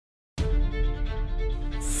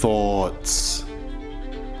thoughts,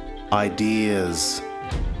 ideas,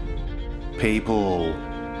 people,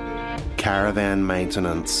 caravan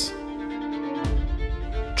maintenance,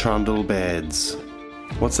 trundle beds.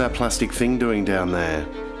 What's that plastic thing doing down there?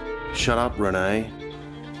 Shut up, Renee.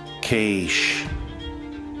 Quiche.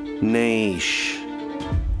 Niche.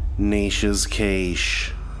 Niche's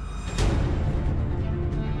quiche.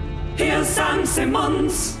 Here's some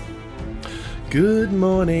Simmons. Good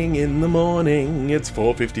morning in the morning, it's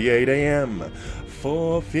 4:58 a.m.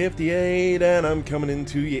 4:58 and I'm coming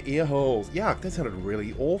into your ear holes. Yuck, that sounded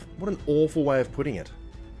really awful. What an awful way of putting it.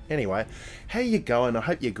 Anyway, how you going? I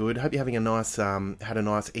hope you're good. Hope you're having a nice, had a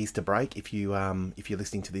nice Easter break. If you're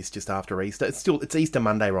listening to this just after Easter, it's Easter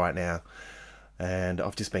Monday right now, and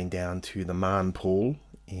I've just been down to the Marn pool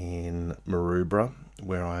in Maroubra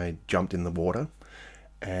where I jumped in the water.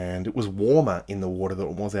 And it was warmer in the water than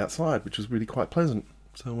it was outside, which was really quite pleasant.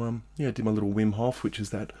 So, I did my little Wim Hof, which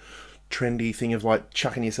is that trendy thing of, like,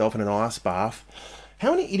 chucking yourself in an ice bath.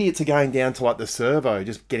 How many idiots are going down to, like, the servo,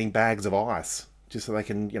 just getting bags of ice, just so they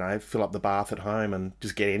can, fill up the bath at home and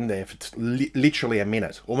just get in there for literally a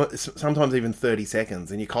minute, or sometimes even 30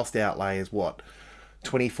 seconds, and your cost outlay is, what,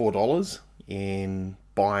 $24 in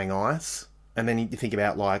buying ice? And then you think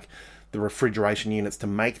about, like, the refrigeration units to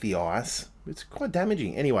make the ice. It's quite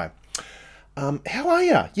damaging. Anyway, how are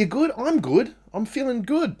you? You good? I'm good. I'm feeling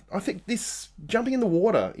good. I think this jumping in the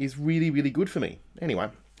water is really, really good for me. Anyway,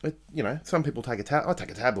 some people take I take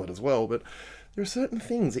a tablet as well, but there are certain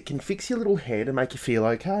things that can fix your little head and make you feel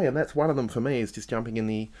okay, and that's one of them for me, is just jumping in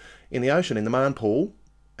the ocean, in the Marn pool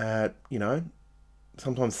at,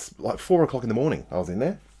 sometimes like 4 o'clock in the morning. I was in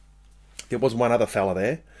there. There was one other fella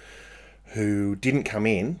there who didn't come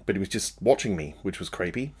in, but he was just watching me, which was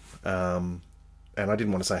creepy. And I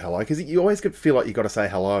didn't want to say hello, because you always feel like you've got to say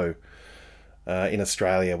hello in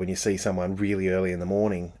Australia when you see someone really early in the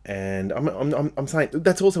morning. And I'm saying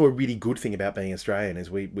that's also a really good thing about being Australian, is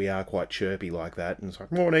we are quite chirpy like that. And it's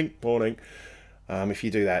like, morning. If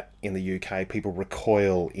you do that in the UK, people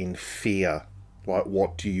recoil in fear. Like,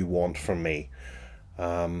 what do you want from me?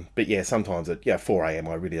 But yeah, sometimes at 4 a.m.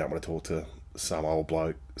 I really don't want to talk to some old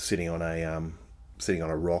bloke sitting on a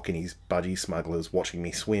rock in his budgie smugglers watching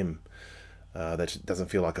me swim. That doesn't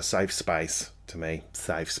feel like a safe space to me.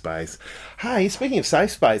 Safe space. Hey, speaking of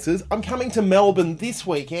safe spaces, I'm coming to Melbourne this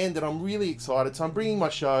weekend and I'm really excited. So I'm bringing my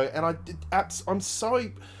show, and I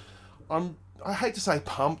hate to say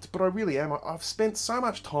pumped, but I really am. I've spent so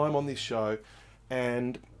much time on this show,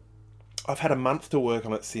 and I've had a month to work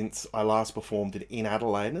on it since I last performed it in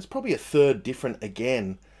Adelaide, and it's probably a third different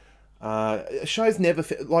again. Shows never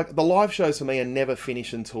the live shows for me are never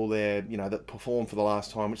finished until they're that performed for the last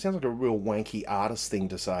time, which sounds like a real wanky artist thing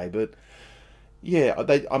to say, but yeah,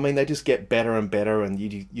 they just get better and better, and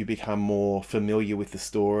you become more familiar with the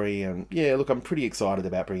story, and yeah, look, I'm pretty excited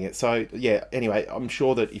about bringing it. So yeah, anyway, I'm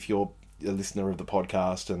sure that if you're a listener of the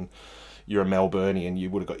podcast and you're a Melburnian,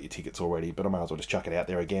 you would have got your tickets already, but I might as well just chuck it out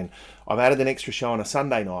there again. I've added an extra show on a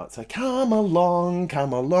Sunday night, so come along,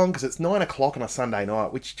 because it's 9 o'clock on a Sunday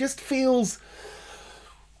night, which just feels...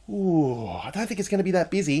 I don't think it's going to be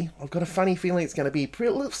that busy. I've got a funny feeling it's going to be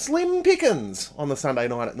slim pickings on the Sunday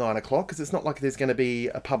night at 9 o'clock, because it's not like there's going to be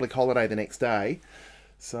a public holiday the next day.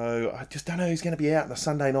 So I just don't know who's going to be out on a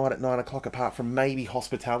Sunday night at 9 o'clock, apart from maybe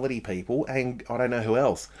hospitality people, and I don't know who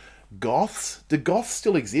else. Goths? Do goths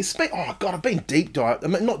still exist? Oh God, I've been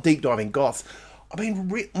not deep diving goths.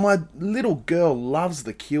 My little girl loves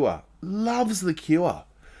The Cure.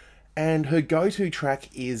 And her go-to track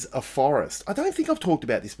is A Forest. I don't think I've talked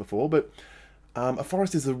about this before, but A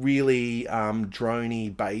Forest is a really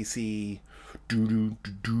drony, bassy, it's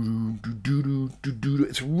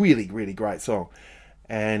a really, really great song.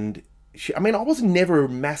 And I was never a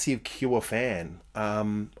massive Cure fan.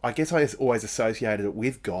 I guess I always associated it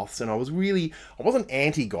with goths, and I wasn't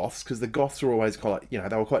anti-goths, because the goths were always quite, they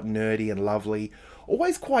were quite nerdy and lovely.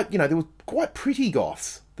 Always quite, they were quite pretty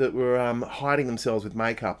goths that were hiding themselves with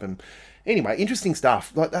makeup. And anyway, interesting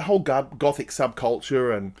stuff. Like the whole gothic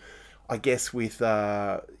subculture, and I guess with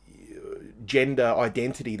gender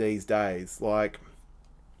identity these days, like...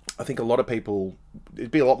 I think a lot of people,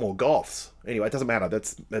 it'd be a lot more goths. Anyway, it doesn't matter.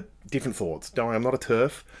 That's different thoughts. Don't worry, I'm not a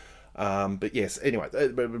TERF. But yes, anyway,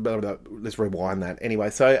 let's rewind that.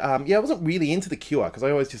 Anyway, so, I wasn't really into The Cure, because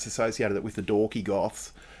I always just associated it with the dorky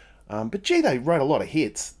goths. But gee, they wrote a lot of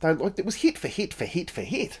hits. It was hit for hit for hit for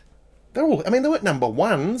hit. They weren't number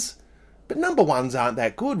ones, but number ones aren't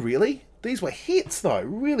that good, really. These were hits, though.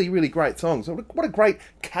 Really, really great songs. What a great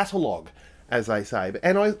catalogue, as they say.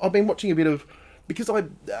 And I've been watching a bit of because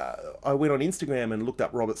I went on Instagram and looked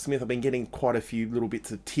up Robert Smith, I've been getting quite a few little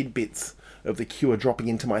bits of tidbits of The Cure dropping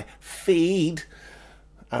into my feed.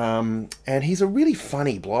 And he's a really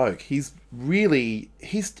funny bloke. There's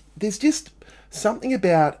just something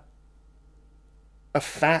about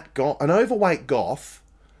an overweight goth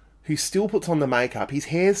who still puts on the makeup. His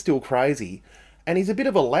hair's still crazy, and he's a bit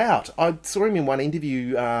of a lout. I saw him in one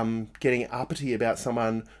interview getting uppity about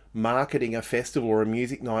someone marketing a festival or a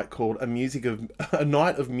music night called a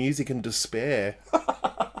night of music and despair.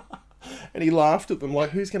 And he laughed at them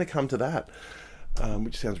like, who's going to come to that?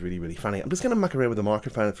 Which sounds really, really funny. I'm just going to muck around with the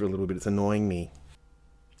microphone for a little bit. It's annoying me.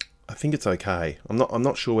 I think it's okay. I'm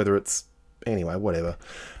not sure whether it's... Anyway, whatever.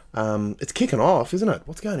 It's kicking off, isn't it?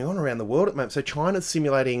 What's going on around the world at the moment? So China's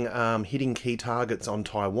simulating hitting key targets on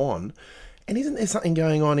Taiwan. And isn't there something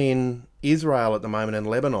going on in Israel at the moment and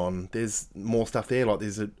Lebanon? There's more stuff there.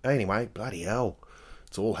 Anyway, bloody hell.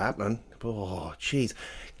 It's all happening. Oh, jeez.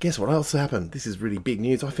 Guess what else happened? This is really big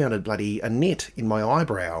news. I found a knit in my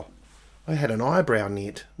eyebrow. I had an eyebrow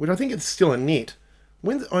knit, which I think it's still a knit.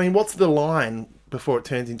 What's the line before it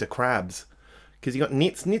turns into crabs? Because you got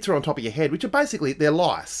knits. Knits are on top of your head, which are basically, they're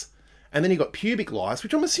lice. And then you got pubic lice,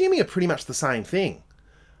 which I'm assuming are pretty much the same thing.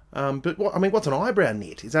 But what's an eyebrow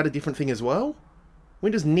knit? Is that a different thing as well?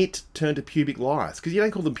 When does knit turn to pubic lice? Because you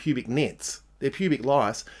don't call them pubic knits. They're pubic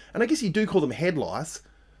lice. And I guess you do call them head lice.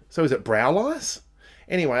 So is it brow lice?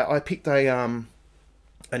 Anyway, I picked a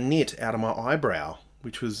knit out of my eyebrow,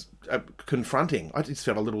 which was confronting. I just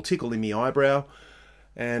felt a little tickle in my eyebrow.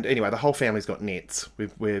 And anyway, the whole family's got nets.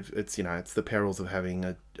 It's the perils of having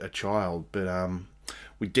a child. But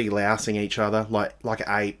we're delousing each other like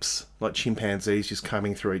apes, like chimpanzees, just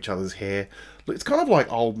combing through each other's hair. It's kind of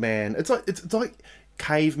like old man. It's like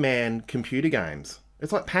caveman computer games.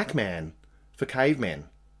 It's like Pac-Man for cavemen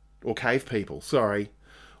or cave people. Sorry,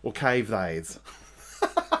 or cave theys.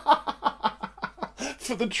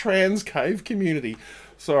 For the trans cave community.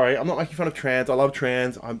 Sorry, I'm not making fun of trans. I love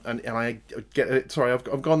trans. I get it. Sorry,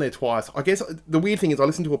 I've gone there twice. I guess the weird thing is I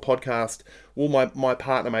listened to a podcast. Well, my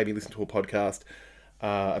partner made me listen to a podcast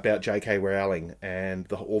about J.K. Rowling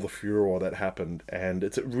and all the furor that happened. And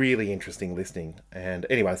it's really interesting listening. And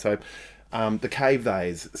anyway, so the cave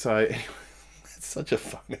days. So anyway, it's such a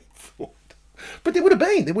funny thought. But there would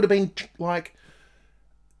have been like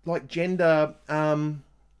gender...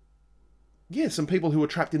 some people who were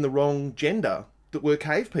trapped in the wrong gender that were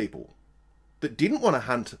cave people, that didn't want to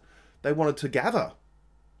hunt, they wanted to gather.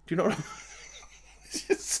 Do you know what I mean? It's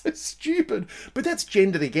just so stupid. But that's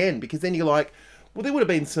gendered again, because then you're like, well, there would have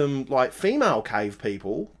been some, female cave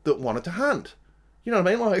people that wanted to hunt. You know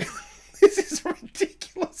what I mean? This is a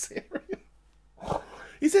ridiculous area.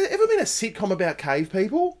 Is there ever been a sitcom about cave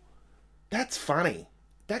people? That's funny.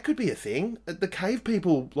 That could be a thing. The cave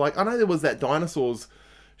people, I know there was that dinosaurs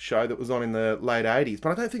show that was on in the late 80s, but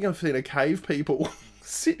I don't think I've seen a cave people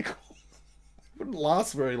sitcom. It wouldn't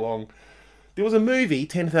last very long. There was a movie,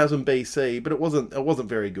 10,000 BC, but it wasn't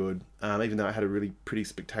very good, even though it had a really pretty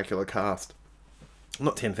spectacular cast.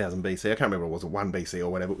 Not 10,000 BC, I can't remember what it was, 1 BC or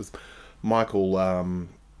whatever. It was Michael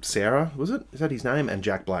Cera, was it? Is that his name? And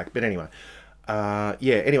Jack Black. But anyway.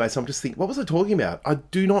 Anyway, so I'm just thinking, what was I talking about? I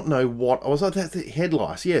do not know what. I was like, that's the head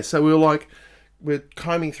lice. Yeah, so we're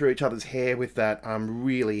combing through each other's hair with that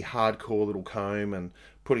really hardcore little comb and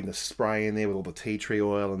putting the spray in there with all the tea tree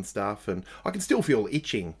oil and stuff. And I can still feel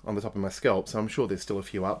itching on the top of my scalp, so I'm sure there's still a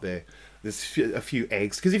few up there. There's a few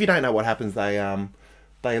eggs. Because if you don't know what happens,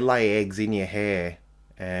 they lay eggs in your hair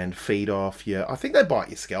and feed off your... I think they bite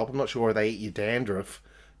your scalp. I'm not sure if they eat your dandruff.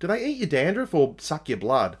 Do they eat your dandruff or suck your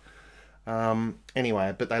blood?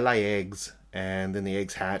 Anyway, but they lay eggs, and then the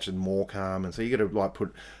eggs hatch and more come. And so you got to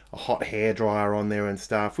put a hot hairdryer on there and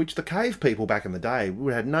stuff, which the cave people back in the day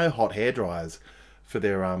would have had no hot hairdryers for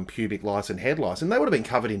their pubic lice and head lice, and they would have been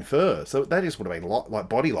covered in fur, so they just would have been like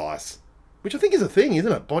body lice, which I think is a thing,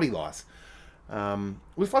 isn't it? Body lice.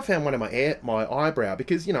 If I found one in my eyebrow,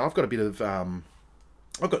 because I've got a bit of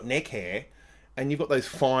I've got neck hair, and you've got those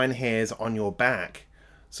fine hairs on your back,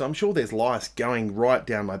 so I'm sure there's lice going right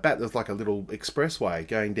down my back. There's like a little expressway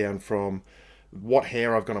going down from what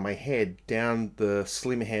hair I've got on my head, down the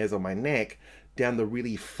slim hairs on my neck, down the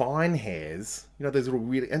really fine hairs. Those little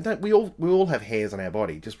really... And we all have hairs on our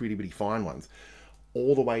body, just really, really fine ones.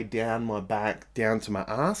 All the way down my back, down to my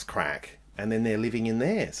arse crack. And then they're living in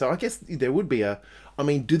there. So I guess there would be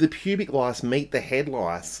do the pubic lice meet the head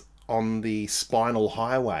lice on the spinal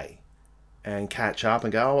highway and catch up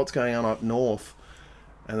and go, oh, what's going on up north?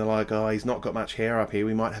 And they're like, oh, he's not got much hair up here.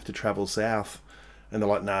 We might have to travel south. And they're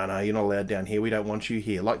like, no, you're not allowed down here. We don't want you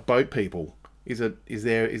here. Like boat people. Is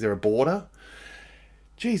there a border?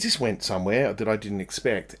 Geez, this went somewhere that I didn't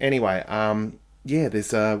expect. Anyway, yeah,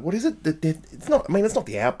 there's what is it? It's not. I mean, it's not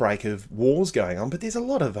the outbreak of wars going on, but there's a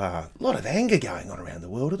lot of anger going on around the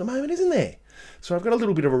world at the moment, isn't there? So I've got a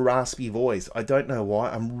little bit of a raspy voice. I don't know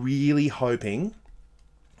why. I'm really hoping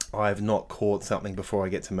I've not caught something before I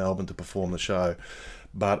get to Melbourne to perform the show.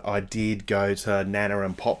 But I did go to Nana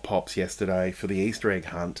and Pop Pops yesterday for the Easter egg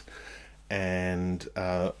hunt, and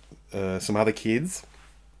some other kids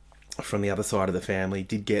from the other side of the family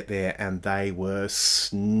did get there, and they were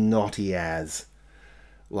snotty as.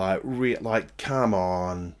 Like, come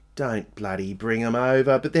on, don't bloody bring them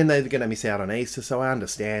over. But then they're going to miss out on Easter, so I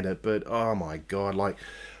understand it. But, oh my God, like,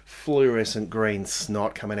 fluorescent green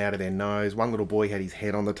snot coming out of their nose. One little boy had his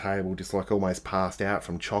head on the table, just like almost passed out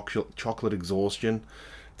from chocolate exhaustion.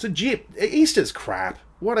 It's a jip. Easter's crap.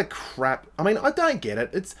 What a crap. I mean, I don't get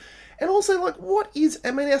it. And also, like,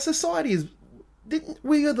 our society is...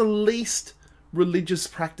 We are the least religious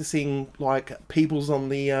practicing, like, peoples on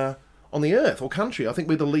the earth or country. I think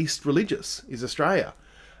we're the least religious, is Australia.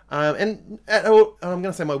 And I'm going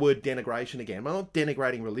to say my word denigration again. I'm not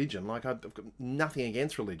denigrating religion. Like, I've got nothing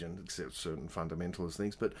against religion, except certain fundamentalist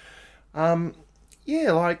things. But,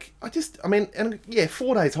 yeah, like,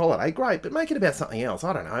 4 days holiday, great, but make it about something else.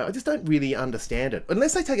 I don't know. I just don't really understand it.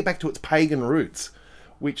 Unless they take it back to its pagan roots,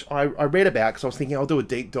 which I read about because I was thinking I'll do a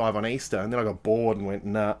deep dive on Easter, and then I got bored and went,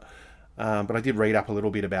 nah. But I did read up a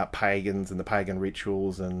little bit about pagans and the pagan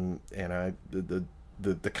rituals and, you know,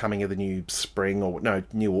 the coming of the new spring,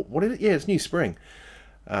 it's new spring.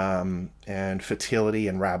 And fertility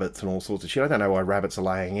and rabbits and all sorts of shit. I don't know why rabbits are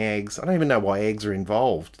laying eggs. I don't even know why eggs are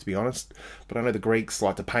involved, to be honest. But I know the Greeks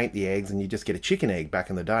like to paint the eggs and you just get a chicken egg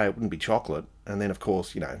back in the day. It wouldn't be chocolate. And then, of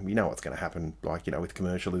course, you know what's going to happen, like, you know, with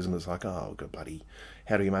commercialism. It's like, oh, good buddy,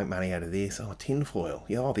 how do you make money out of this? Oh, tinfoil.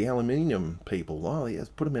 Yeah, oh, the aluminium people. Oh, yes,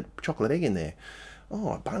 put a chocolate egg in there.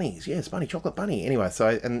 Oh, bunnies. Yes, chocolate bunny. Anyway,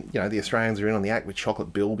 so, and, you know, the Australians are in on the act with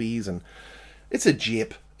chocolate bilbies, and it's a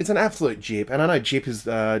jip. It's an absolute jip. And I know jip is,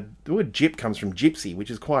 the word jip comes from gypsy,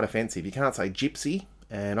 which is quite offensive. You can't say gypsy,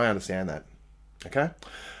 and I understand that. Okay?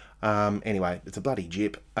 Anyway, it's a bloody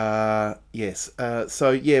jip. Yes.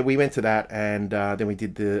 So, yeah, we went to that, and then we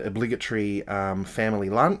did the obligatory family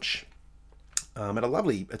lunch at a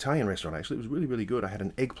lovely Italian restaurant, actually. It was really, really good. I had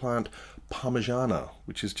an eggplant parmigiana,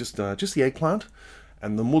 which is just the eggplant,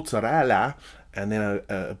 and the mozzarella, and then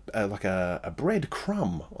a bread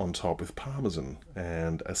crumb on top with parmesan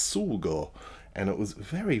and a sugo. And it was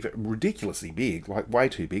very, very ridiculously big, like way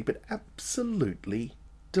too big, but absolutely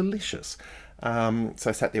delicious. So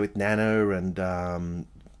I sat there with Nana and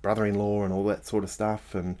brother-in-law and all that sort of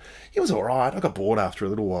stuff, and it was all right. I got bored after a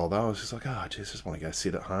little while, though. I was just like, oh, geez, I just want to go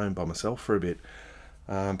sit at home by myself for a bit.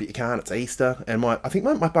 But you can't. It's Easter, and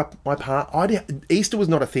Easter was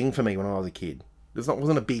not a thing for me when I was a kid. It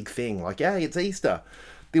wasn't a big thing. Like, yeah, it's Easter.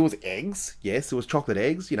 There was eggs, yes. There was chocolate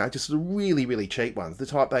eggs, you know, just the really, really cheap ones. The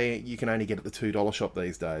type you can only get at the $2 shop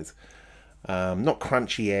these days. Not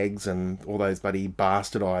crunchy eggs and all those bloody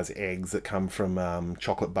bastardized eggs that come from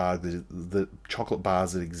chocolate bars. The chocolate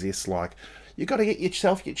bars that exist. Like, you got to get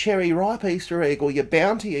yourself your cherry ripe Easter egg or your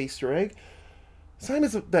Bounty Easter egg. Same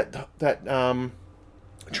as that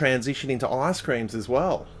transition into ice creams as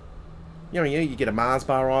well. You know, you get a Mars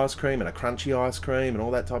bar ice cream and a crunchy ice cream and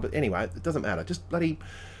all that type of... Anyway, it doesn't matter. Just bloody...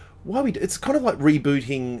 It's kind of like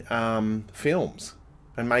rebooting films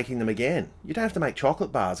and making them again. You don't have to make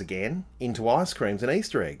chocolate bars again into ice creams and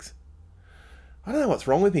Easter eggs. I don't know what's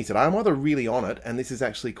wrong with me today. I'm either really on it and this is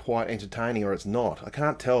actually quite entertaining, or it's not. I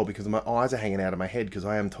can't tell because my eyes are hanging out of my head because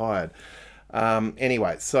I am tired.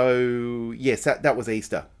 Anyway, so yes, that was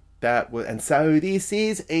Easter. And so this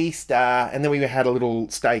is Easter. And then we had a little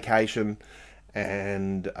staycation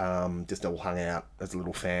and just all hung out as a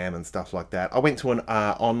little fam and stuff like that. I went to an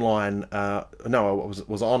online... I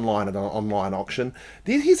was online at an online auction.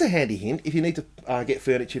 Here's a handy hint. If you need to get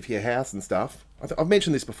furniture for your house and stuff, I've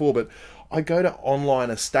mentioned this before, but I go to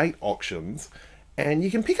online estate auctions and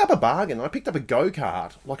you can pick up a bargain. I picked up a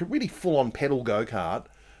go-kart, like a really full-on pedal go-kart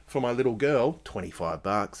for my little girl,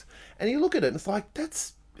 $25. And you look at it and it's like,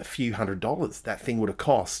 that's a few $100s that thing would have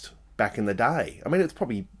cost back in the day. I mean, it's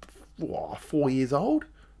probably 4 years old,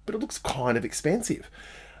 but it looks kind of expensive.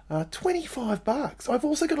 $25. I've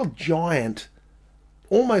also got a giant,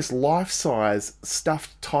 almost life-size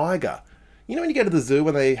stuffed tiger. You know when you go to the zoo,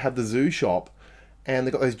 when they have the zoo shop and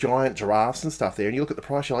they've got those giant giraffes and stuff there, and you look at the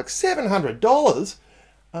price, you're like, $700?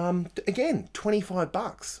 Again,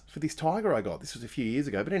 $25 for this tiger I got. This was a few years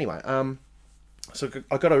ago, but anyway, so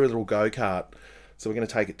I got a little go-kart. So we're going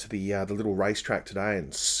to take it to the little racetrack today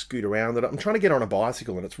and scoot around it. I'm trying to get on a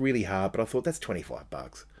bicycle and it's really hard, but I thought that's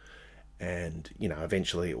 $25. And,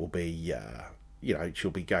 eventually it will be,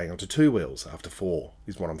 she'll be going onto 2 wheels after 4,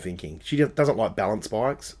 is what I'm thinking. She doesn't like balance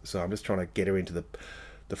bikes, so I'm just trying to get her into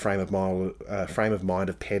the frame of mind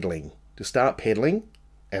of pedaling. Just start pedaling,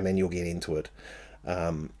 and then you'll get into it.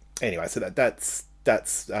 Anyway, so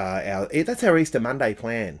that's our Easter Monday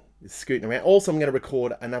plan. Is scooting around. Also, I'm going to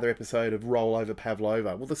record another episode of Roll Over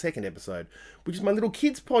Pavlova. Well, the second episode, which is my little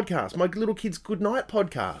kids podcast, my little kids goodnight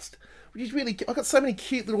podcast. Which is really, I got so many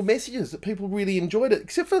cute little messages that people really enjoyed it.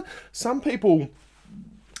 Except for some people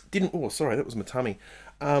didn't. Oh, sorry, that was my tummy.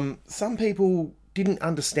 Some people didn't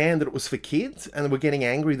understand that it was for kids, and they were getting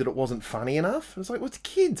angry that it wasn't funny enough. It's like, well, it's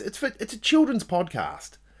kids. It's a children's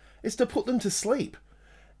podcast. It's to put them to sleep.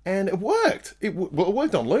 And it worked. It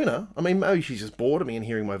worked on Luna. I mean, maybe she's just bored of me and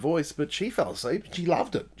hearing my voice, but she fell asleep. She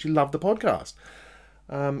loved it. She loved the podcast.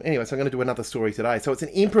 Anyway, so I'm going to do another story today. So it's an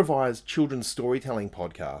improvised children's storytelling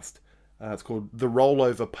podcast. It's called the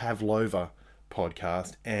Rollover Pavlova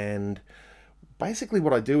podcast. And basically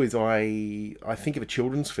what I do is I think of a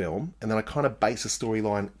children's film, and then I kind of base a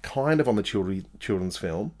storyline kind of on the children's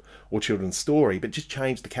film or children's story, but just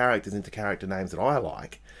change the characters into character names that I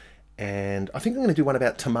like. And I think I'm going to do one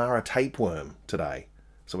about Tamara Tapeworm today.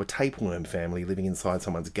 So a tapeworm family living inside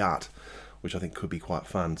someone's gut, which I think could be quite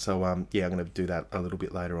fun. So, I'm going to do that a little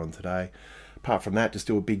bit later on today. Apart from that, just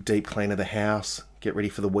do a big deep clean of the house, get ready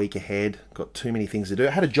for the week ahead. Got too many things to do.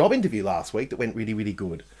 I had a job interview last week that went really, really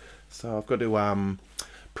good. So I've got to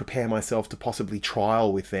prepare myself to possibly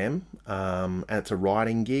trial with them. And it's a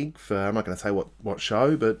writing gig for, I'm not going to say what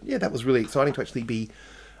show, but yeah, that was really exciting to actually be...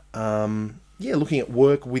 looking at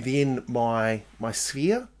work within my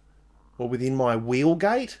sphere or within my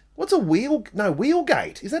wheelgate. What's a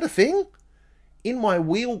wheelgate? Is that a thing? In my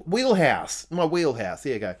wheelhouse. My wheelhouse.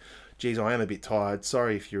 There you go. Geez, I am a bit tired.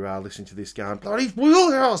 Sorry if you're listening to this going, bloody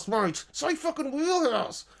wheelhouse, mate. Say fucking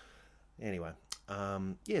wheelhouse. Anyway,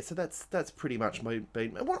 so that's pretty much me.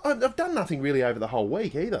 I've done nothing really over the whole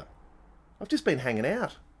week either. I've just been hanging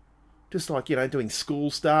out. Just like, doing school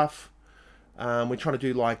stuff. We're trying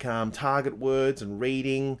to do target words and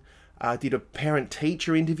reading. Did a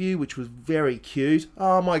parent-teacher interview, which was very cute.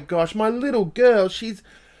 Oh my gosh, my little girl, she's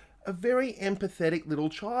a very empathetic little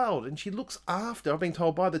child, and she looks after, I've been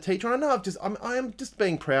told by the teacher, and I know I am just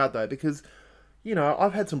being proud though, because,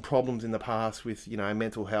 I've had some problems in the past with,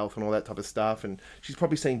 mental health and all that type of stuff, and she's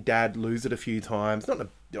probably seen Dad lose it a few times, not in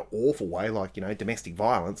an awful way, like, domestic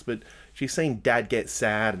violence, but she's seen Dad get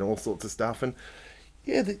sad and all sorts of stuff, and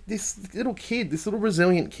yeah, this little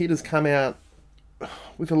resilient kid has come out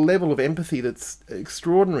with a level of empathy that's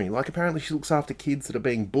extraordinary. Like, apparently she looks after kids that are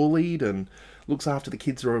being bullied and looks after the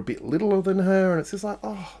kids that are a bit littler than her. And it's just like,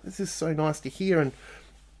 oh, this is so nice to hear. And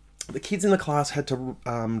the kids in the class had to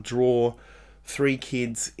draw 3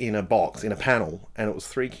 kids in a box, in a panel. And it was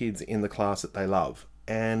 3 kids in the class that they love.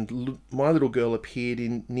 And my little girl appeared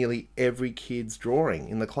in nearly every kid's drawing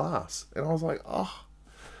in the class. And I was like, oh...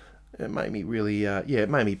 It made me really, it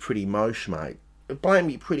made me pretty mosh, mate. It made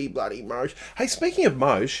me pretty bloody mosh. Hey, speaking of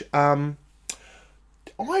mosh, I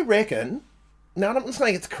reckon, now I'm not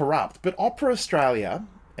saying it's corrupt, but Opera Australia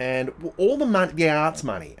and all the arts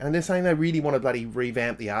money, and they're saying they really want to bloody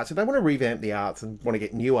revamp the arts. If they want to revamp the arts and want to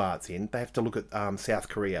get new arts in, they have to look at South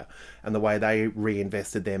Korea and the way they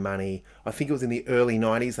reinvested their money. I think it was in the early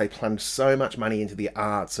 90s, they plunged so much money into the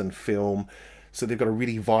arts and film. So they've got a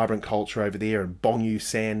really vibrant culture over there, and Bong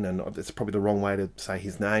Joon-sen, and that's probably the wrong way to say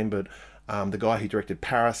his name, but the guy who directed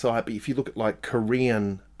Parasite. But if you look at like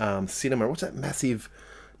Korean cinema, what's that massive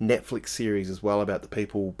Netflix series as well about the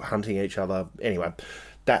people hunting each other? Anyway,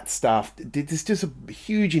 that stuff. There's just a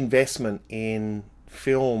huge investment in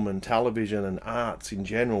film and television and arts in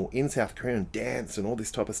general in South Korea, and dance and all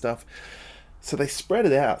this type of stuff. So they spread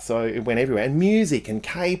it out, so it went everywhere. And music and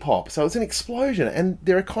K-pop. So it's an explosion. And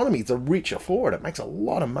their economies are richer for it. It makes a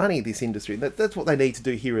lot of money, this industry. That's what they need to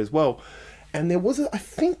do here as well. And I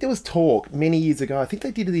think there was talk many years ago, I think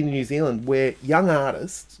they did it in New Zealand, where young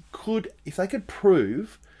artists could, if they could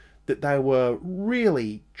prove that they were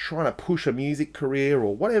really trying to push a music career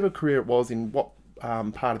or whatever career it was in what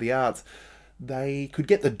part of the arts, they could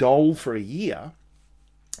get the dole for a year.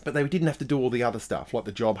 But they didn't have to do all the other stuff, like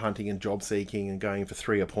the job hunting and job seeking and going for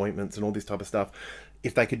 3 appointments and all this type of stuff.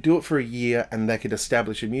 If they could do it for a year and they could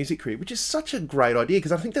establish a music career, which is such a great idea,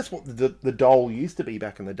 because I think that's what the dole used to be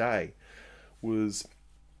back in the day, was,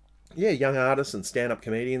 young artists and stand-up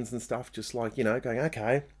comedians and stuff, just like, going,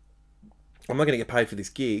 okay, I'm not going to get paid for this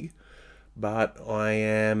gig, but I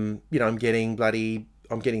am, I'm getting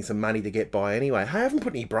some money to get by anyway. Hey, I haven't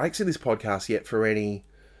put any breaks in this podcast yet for any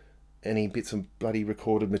bits of bloody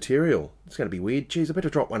recorded material. It's going to be weird. Jeez, I better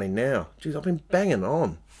drop one in now. Jeez, I've been banging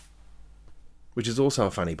on. which is also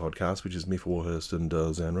a funny podcast, which is Miff Warhurst and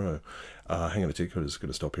Zanro. Hang on a tick, I'm just going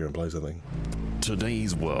to stop here and play something.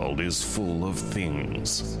 Today's world is full of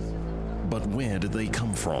things. But where did they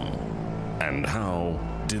come from? And how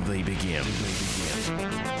did they begin?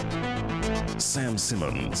 Sam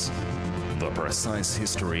Simmons, The Precise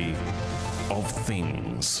History of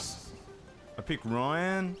Things. I pick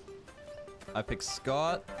Ryan. I pick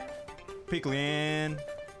Scott. Pick Leanne.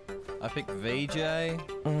 I pick VJ.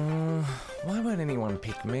 Why won't anyone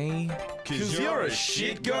pick me? Because you're a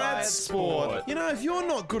shit guy at sport. You know, if you're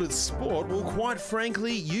not good at sport, well, quite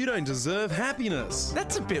frankly, you don't deserve happiness.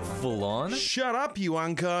 That's a bit full on. Shut up, you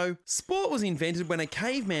unco. Sport was invented when a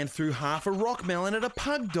caveman threw half a rock melon at a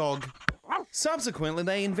pug dog. Subsequently,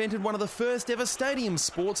 they invented one of the first ever stadium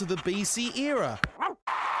sports of the BC era.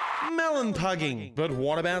 Melon pugging. But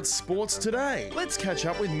what about sports today? Let's catch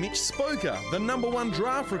up with Mitch Spoker, the #1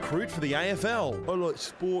 draft recruit for the AFL. I like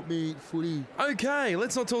sport, mate, footy. Okay,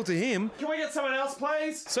 let's not talk to him. Can we get someone else,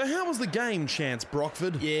 please? So how was the game, Chance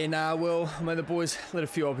Brockford? Yeah, the boys let a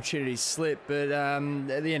few opportunities slip, but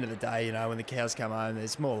at the end of the day, you know, when the cows come home,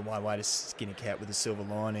 there's more than one way to skin a cat with a silver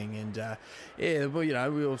lining, and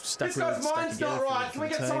we all stuck This with it. guy's mind's not right. Can we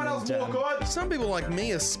get someone else more good? Some people like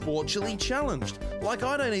me are sportually challenged. Like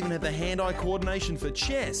I don't even have the hand-eye coordination for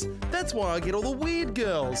chess. That's why I get all the weird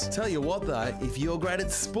girls. Tell you what though, if you're great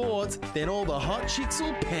at sports, then all the hot chicks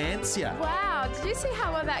will pants ya. Wow, did you see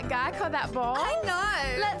how well that guy caught that ball? I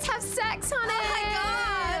know. Let's have sex on it.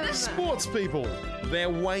 Oh my God. Sports people. They're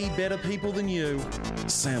way better people than you.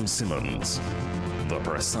 Sam Simmons, The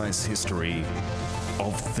Precise History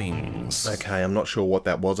of Things. Okay, I'm not sure what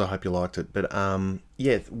that was. I hope you liked it. But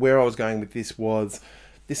where I was going with this was,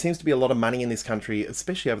 there seems to be a lot of money in this country,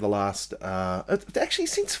 especially over the last, actually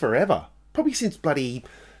since forever. Probably since bloody,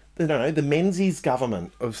 I don't know, the Menzies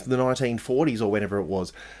government of the 1940s or whenever it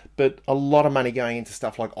was. But a lot of money going into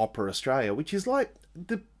stuff like Opera Australia, which is like,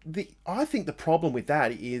 I think the problem with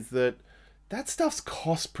that is that stuff's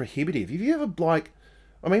cost prohibitive. If you ever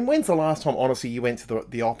when's the last time, honestly, you went to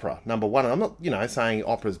the opera? Number one, and I'm not, saying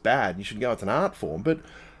opera's bad. You should go, it's an art form, but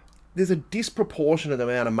there's a disproportionate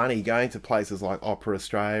amount of money going to places like Opera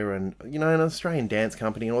Australia and, an Australian dance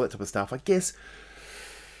company and all that type of stuff. I guess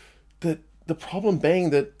that the problem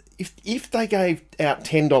being that if they gave out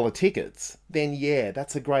 $10 tickets, then yeah,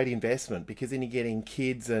 that's a great investment, because then you're getting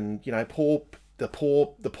kids and, the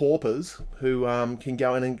paupers who can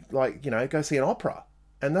go in and go see an opera.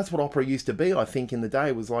 And that's what opera used to be, I think, in the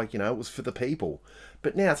day, was it was for the people.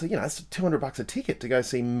 But now it's, it's $200 a ticket to go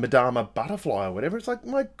see Madama Butterfly or whatever. It's like,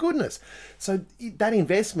 my goodness. So that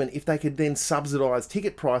investment, if they could then subsidise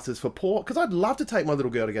ticket prices for poor... Because I'd love to take my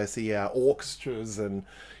little girl to go see orchestras and,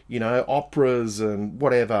 operas and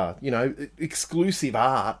whatever, exclusive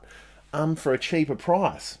art for a cheaper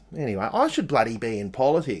price. Anyway, I should bloody be in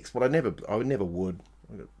politics, but I never would.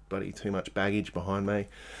 I've got bloody too much baggage behind me.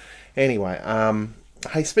 Anyway,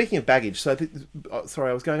 hey, speaking of baggage, so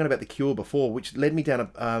I was going on about The Cure before, which led me down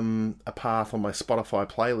a path on my Spotify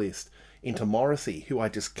playlist into Morrissey, who I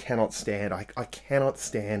just cannot stand. I cannot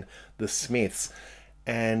stand the Smiths.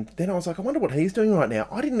 And then I was like, I wonder what he's doing right now.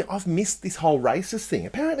 I've missed this whole racist thing.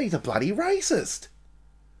 Apparently he's a bloody racist.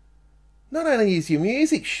 Not only is your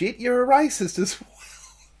music shit, you're a racist as well.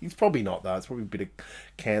 He's probably not, though. It's probably a bit of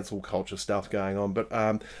cancel culture stuff going on. But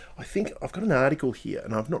I think I've got an article here,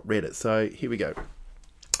 and I've not read it. So here we go.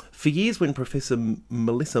 For years, when Professor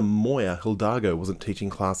Melissa Moya Hidalgo wasn't teaching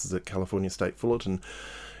classes at California State Fullerton,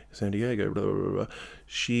 San Diego, blah, blah, blah,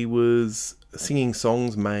 she was singing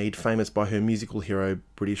songs made famous by her musical hero,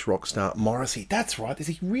 British rock star Morrissey. That's right. There's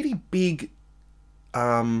a really big,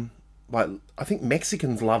 I think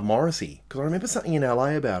Mexicans love Morrissey, because I remember something in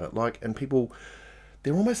LA about it. And people,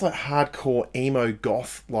 they're almost like hardcore emo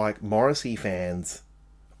goth, Morrissey fans.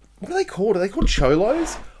 What are they called? Are they called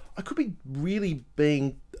cholos? I could be really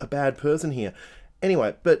being a bad person here.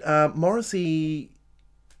 Anyway, but Morrissey...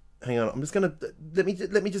 Hang on, I'm just going to...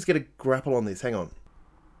 Let me just get a grapple on this. Hang on.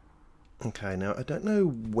 Okay, now, I don't know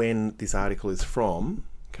when this article is from.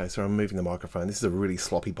 Okay, so I'm moving the microphone. This is a really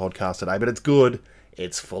sloppy podcast today, but it's good.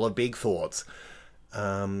 It's full of big thoughts.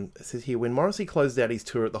 It says here, when Morrissey closed out his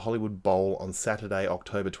tour at the Hollywood Bowl on Saturday,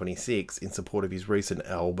 October 26, in support of his recent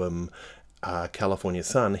album, California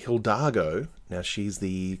Sun, Hidalgo, now she's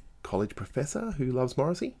the college professor who loves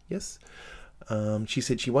Morrissey, yes? She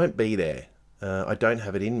said she won't be there. I don't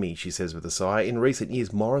have it in me, she says with a sigh. In recent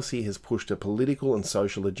years, Morrissey has pushed a political and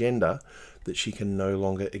social agenda that she can no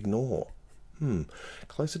longer ignore.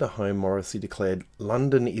 Closer to home, Morrissey declared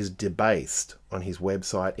London is debased on his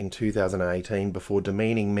website in 2018 before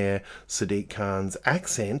demeaning Mayor Sadiq Khan's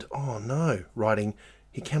accent. Oh no, writing,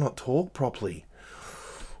 He cannot talk properly.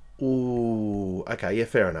 Ooh, okay, yeah,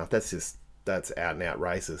 fair enough. That's out and out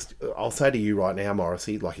racist. I'll say to you right now,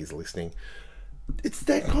 Morrissey, like he's listening, it's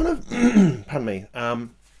that kind of, pardon me,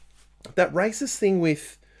 that racist thing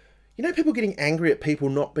with, people getting angry at people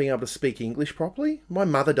not being able to speak English properly. My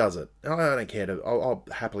mother does it. I don't care. I'll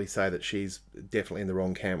happily say that she's definitely in the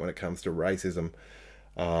wrong camp when it comes to racism.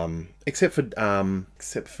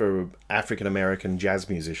 Except for African American jazz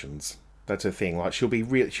musicians. That's her thing. Like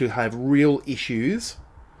she'll have real issues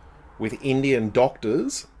with Indian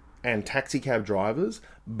doctors and taxi cab drivers,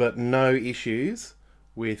 but no issues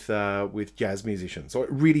with jazz musicians. So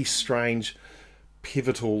really strange,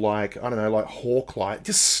 pivotal, like hawk-like,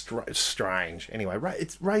 just strange. Anyway,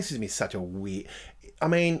 racism is such a weird. I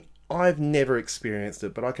mean, I've never experienced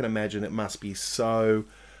it, but I can imagine it must be so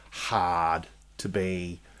hard to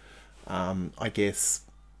be, I guess,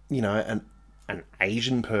 an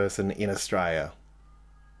Asian person in Australia,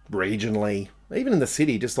 regionally, even in the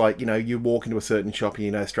city. Just like, you walk into a certain shop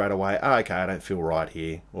and straight away, okay, I don't feel right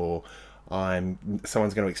here, or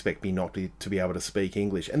someone's going to expect me not to be able to speak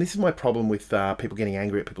English. And this is my problem with people getting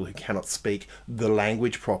angry at people who cannot speak the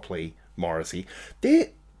language properly, Morrissey.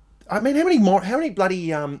 How many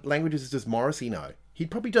bloody languages does Morrissey know?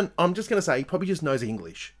 I'm just going to say, he probably just knows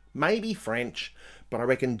English. Maybe French, but I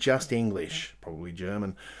reckon just English. Probably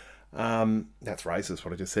German. That's racist,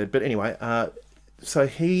 what I just said. But anyway, so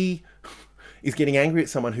he is getting angry at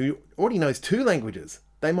someone who already knows 2 languages.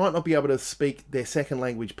 They might not be able to speak their second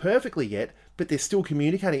language perfectly yet, but they're still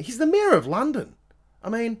communicating. He's the mayor of London. I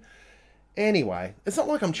mean, anyway, it's not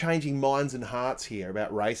like I'm changing minds and hearts here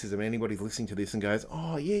about racism. Anybody's listening to this and goes,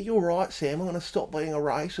 oh, yeah, you're right, Sam, I'm going to stop being a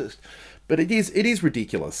racist. But it is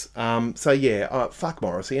ridiculous. Fuck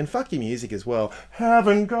Morrissey, and fuck your music as well.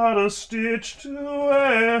 Haven't got a stitch to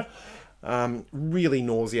wear. Really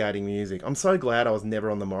nauseating music. I'm so glad I was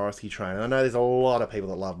never on the Morrissey train. I know there's a lot of people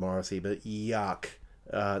that love Morrissey, but yuck.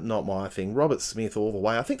 Not my thing. Robert Smith all the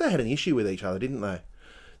way. I think they had an issue with each other, didn't they?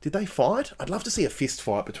 Did they fight? I'd love to see a fist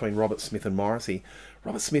fight between Robert Smith and Morrissey.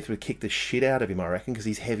 Robert Smith would kick the shit out of him, I reckon, because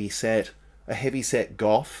he's heavy set. A heavy set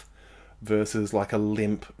goth versus like a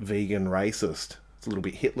limp vegan racist. It's a little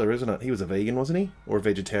bit Hitler, isn't it? He was a vegan, wasn't he? Or a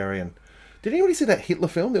vegetarian? Did anybody see that Hitler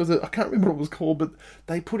film? I can't remember what it was called, but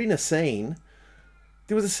they put in a scene.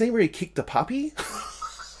 There was a scene where he kicked a puppy.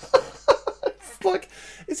 It's like,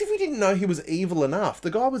 as if he didn't know he was evil enough. The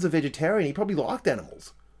guy was a vegetarian. He probably liked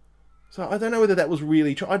animals. So I don't know whether that was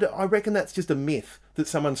really true. I reckon that's just a myth that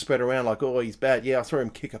someone spread around like, oh, he's bad. Yeah, I saw him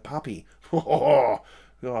kick a puppy. Oh,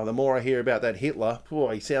 the more I hear about that Hitler,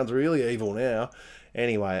 he sounds really evil now.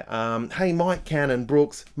 Anyway, hey, Mike Cannon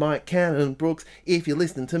Brooks, if you're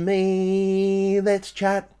listening to me, let's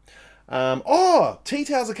chat.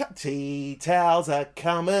 Tea towels are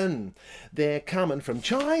coming. They're coming from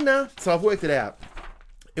China. So I've worked it out.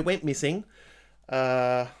 It went missing.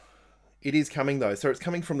 It is coming though. So it's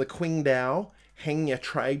coming from the Qingdao Hengya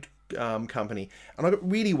Trade Company. And I got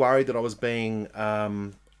really worried that I was being,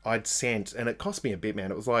 I'd sent, and it cost me a bit,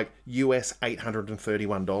 man. It was like US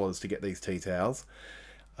 $831 to get these tea towels,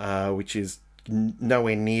 which is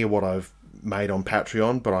nowhere near what I've made on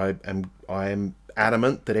Patreon, but I am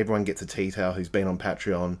adamant that everyone gets a tea towel who's been on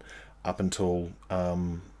Patreon up until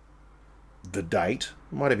the date.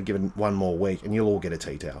 I might have given one more week and you'll all get a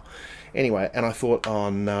tea towel. Anyway, and I thought, oh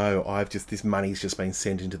no, this money's just been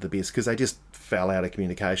sent into the abyss because they just fell out of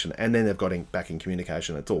communication, and then they've got back in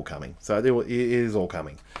communication. It's all coming. So it is all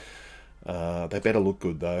coming. They better look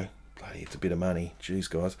good though. Bloody, it's a bit of money. Jeez,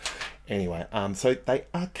 guys. Anyway, so they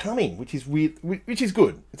are coming, which is weird, which is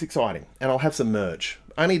good. It's exciting. And I'll have some merch.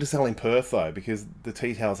 Only to sell in Perth though, because the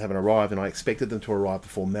tea towels haven't arrived, and I expected them to arrive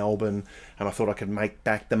before Melbourne, and I thought I could make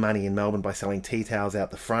back the money in Melbourne by selling tea towels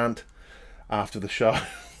out the front after the show.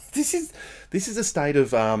 This is a state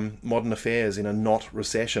of modern affairs in a not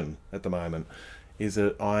recession at the moment. Is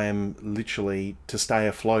that I am literally, to stay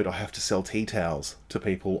afloat, I have to sell tea towels to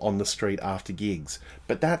people on the street after gigs.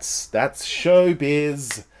 But that's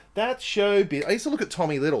showbiz. That's showbiz. I used to look at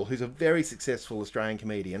Tommy Little, who's a very successful Australian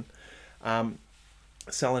comedian,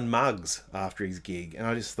 selling mugs after his gig, and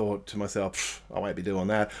I just thought to myself, I won't be doing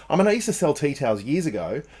that. I mean, I used to sell tea towels years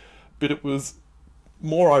ago, but it was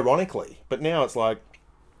more ironically. But now it's like,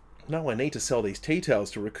 no, I need to sell these tea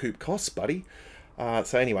towels to recoup costs, buddy.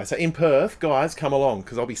 So anyway, so in Perth, guys, come along,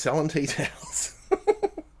 because I'll be selling tea towels.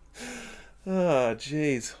 Oh,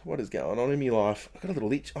 jeez, what is going on in my life? I've got a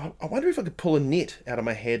little itch. I wonder if I could pull a knit out of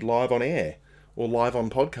my head live on air, or live on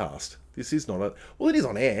podcast. This is not well, it is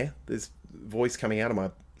on air. There's voice coming out of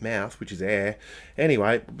my mouth, which is air.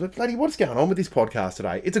 Anyway, bloody, what's going on with this podcast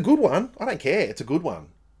today? It's a good one. I don't care. It's a good one.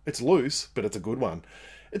 It's loose, but it's a good one.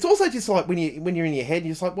 It's also just like when you're in your head,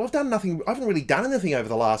 you're just like, well, I've done nothing. I haven't really done anything over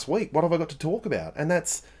the last week. What have I got to talk about? And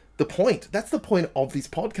that's the point. That's the point of this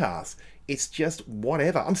podcast. It's just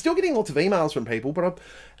whatever. I'm still getting lots of emails from people, but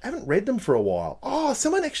I haven't read them for a while. Oh,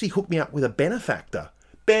 someone actually hooked me up with a benefactor.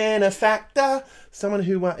 Someone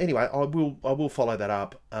who anyway, I will follow that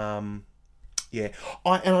up. Yeah,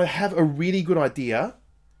 I have a really good idea.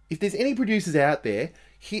 If there's any producers out there,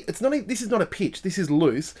 this is not a pitch. This is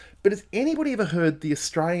loose. But has anybody ever heard the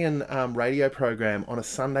Australian radio program on a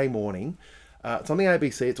Sunday morning? It's on the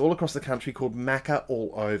ABC. It's all across the country, called Macca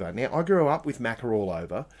All Over. Now, I grew up with Macca All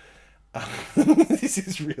Over. This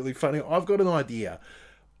is really funny. I've got an idea.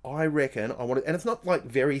 I reckon I want to, and it's not like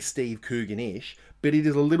very Steve Coogan-ish, but it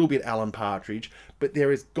is a little bit Alan Partridge. But there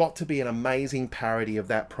has got to be an amazing parody of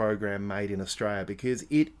that program made in Australia, because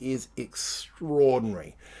it is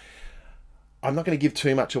extraordinary. I'm not going to give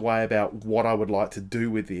too much away about what I would like to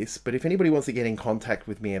do with this, but if anybody wants to get in contact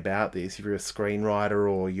with me about this, if you're a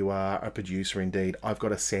screenwriter or you are a producer indeed, I've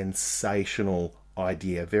got a sensational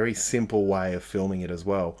idea. Very simple way of filming it as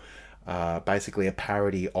well. Basically a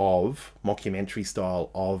parody of, mockumentary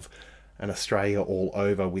style, of an Australia All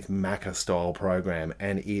Over with Macca style program.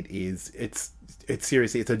 And it's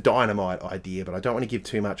seriously, it's a dynamite idea, but I don't want to give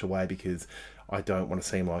too much away because I don't want to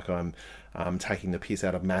seem like I'm taking the piss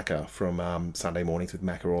out of Macca from Sunday Mornings with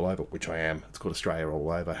Macca All Over, which I am. It's called Australia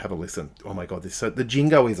All Over. Have a listen. Oh my God, the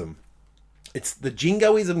jingoism. It's the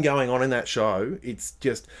jingoism going on in that show. It's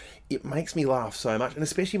just, it makes me laugh so much. And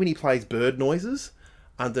especially when he plays bird noises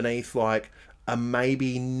underneath like a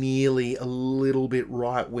maybe nearly a little bit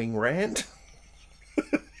right-wing rant.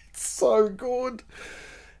 It's so good.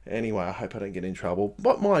 Anyway, I hope I don't get in trouble.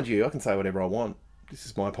 But mind you, I can say whatever I want. This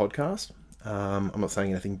is my podcast. I'm not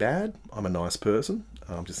saying anything bad. I'm a nice person.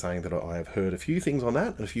 I'm just saying that I have heard a few things on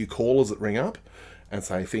that and a few callers that ring up and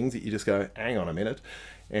say things that you just go, hang on a minute.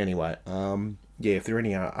 Anyway, yeah, if there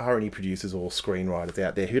are any producers or screenwriters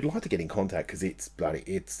out there who'd like to get in contact, because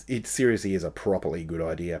it seriously is a properly good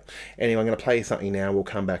idea. Anyway, I'm going to play you something now. We'll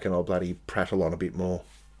come back and I'll bloody prattle on a bit more.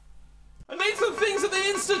 I made some things at the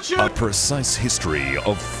Institute. A Precise History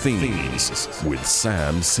of Things with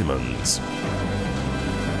Sam Simmons.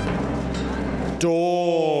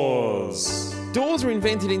 Doors. Doors were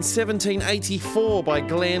invented in 1784 by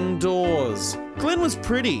Glenn Dawes. Glenn was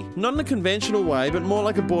pretty, not in a conventional way, but more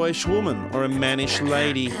like a boyish woman or a mannish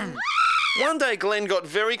lady. One day Glenn got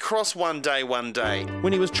very cross one day when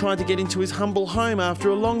he was trying to get into his humble home after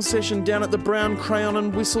a long session down at the Brown Crayon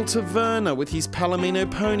and Whistle Taverna with his Palomino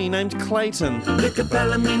pony named Clayton. Lick a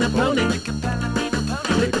Palomino pony.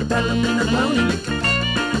 Lick a Palomino pony.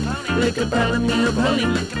 Lick a Palomino pony.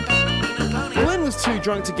 Glenn was too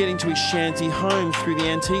drunk to get into his shanty home through the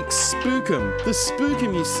antique spookum. The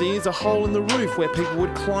spookum, you see, is a hole in the roof where people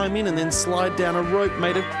would climb in and then slide down a rope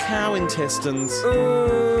made of cow intestines.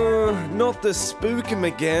 Not the spookum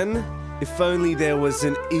again. If only there was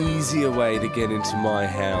an easier way to get into my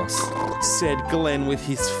house, said Glenn with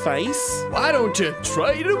his face. Why don't you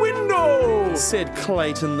try the window? Said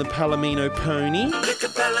Clayton the Palomino pony. Lick a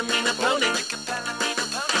Palomino pony. Lick a Palomino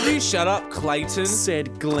pony. You shut up, Clayton,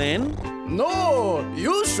 said Glenn. No,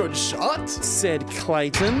 you should shut, said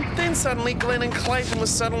Clayton. Then suddenly Glenn and Clayton were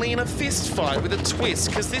suddenly in a fist fight with a twist,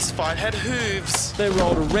 because this fight had hooves. They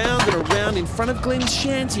rolled around and around in front of Glenn's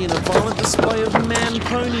shanty in a violent display of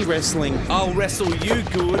man-pony wrestling. I'll wrestle you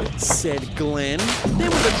good, said Glenn. Then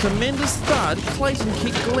with a tremendous thud, Clayton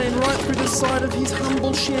kicked Glenn right through the side of his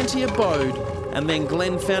humble shanty abode. And then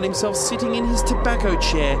Glenn found himself sitting in his tobacco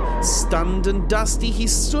chair. Stunned and dusty, he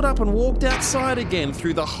stood up and walked outside again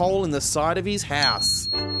through the hole in the side of his house.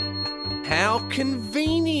 How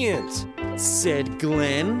convenient, said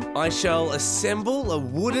Glenn. I shall assemble a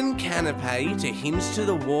wooden canopy to hinge to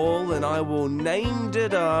the wall, and I will name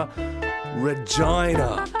it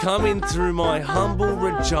Regina. Come in through my humble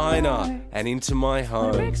Regina and into my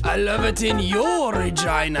home. I love it in your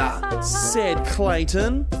Regina, said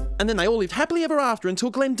Clayton. And then they all lived happily ever after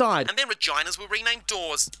until Glenn died. And then Reginas were renamed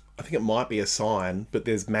Doors. I think it might be a sign, but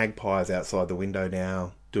there's magpies outside the window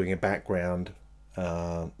now doing a background,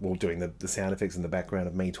 doing the sound effects in the background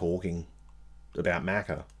of me talking about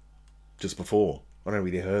Macca just before. I don't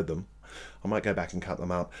really heard them. I might go back and cut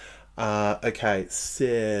them up. Okay,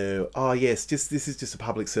 so... Oh, yes, this is just a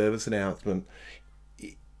public service announcement.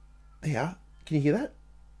 Yeah, can you hear that?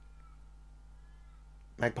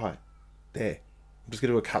 Magpie. There. I'm just going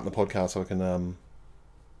to do a cut in the podcast so I can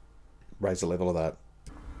raise the level of that.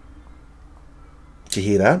 Did you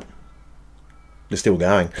hear that? They're still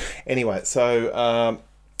going. Anyway, so...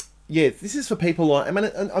 yeah, this is for people like... I mean,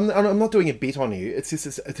 I'm not doing a bit on you. It's just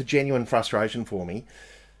it's a genuine frustration for me.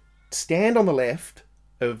 stand on the left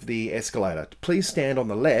of the escalator. Please stand on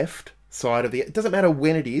the left side of the... It doesn't matter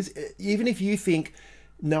when it is. Even if you think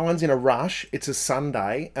no one's in a rush, it's a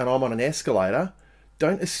Sunday and I'm on an escalator,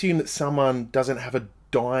 don't assume that someone doesn't have a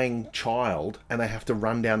dying child and they have to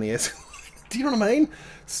run down the escalator. Do you know what I mean?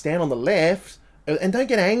 Stand on the left and don't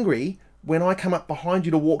get angry when I come up behind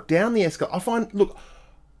you to walk down the escalator.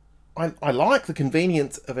 I like the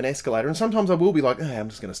convenience of an escalator, and sometimes I will be like, hey, I'm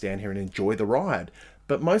just going to stand here and enjoy the ride.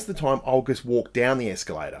 But most of the time, I'll just walk down the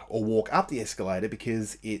escalator or walk up the escalator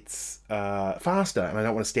because it's faster, and I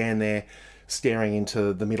don't want to stand there staring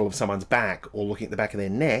into the middle of someone's back or looking at the back of their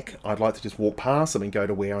neck. I'd like to just walk past them and go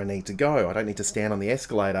to where I need to go. I don't need to stand on the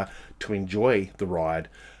escalator to enjoy the ride.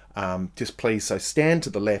 Just please, so stand to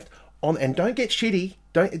the left and don't get shitty.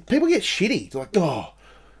 People get shitty. They're like, oh,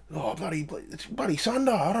 bloody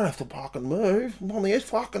Sunday, I don't have to fucking move. I'm on the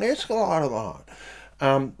fucking escalator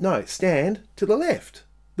line. No, stand to the left.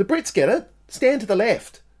 The Brits get it. Stand to the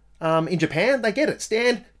left. In Japan, they get it.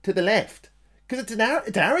 Stand to the left. Because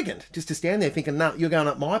it's arrogant just to stand there thinking, no, you're going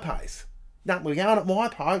at my pace. No, we're going at my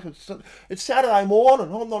pace. It's Saturday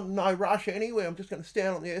morning. I'm not in no rush anywhere. I'm just going to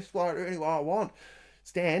stand on the escalator any way I want.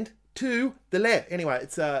 Stand to the left. Anyway,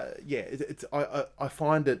 I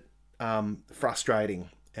find it frustrating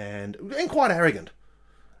and quite arrogant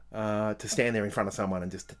to stand there in front of someone and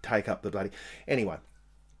just to take up the bloody... Anyway,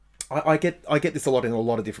 I get this a lot in a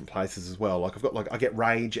lot of different places as well. I get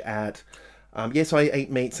rage at... yes, I eat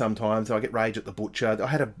meat sometimes. So I get rage at the butcher. I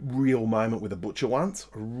had a real moment with a butcher once,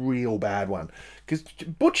 a real bad one. Because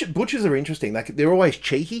butchers are interesting. They're always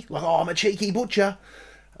cheeky. Like, oh, I'm a cheeky butcher.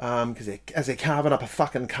 Because as they're carving up a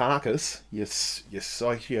fucking carcass, you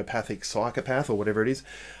sociopathic psychopath or whatever it is,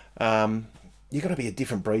 you got to be a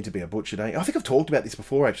different breed to be a butcher, don't you? I think I've talked about this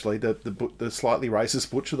before, actually. The slightly racist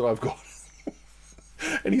butcher that I've got.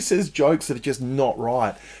 And he says jokes that are just not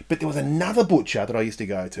right. But there was another butcher that I used to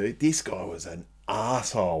go to. This guy was an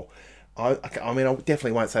arsehole. I mean, I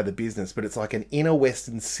definitely won't say the business, but it's like an inner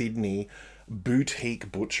Western Sydney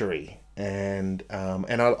boutique butchery. And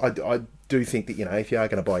I do think that, if you are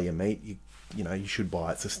going to buy your meat, you should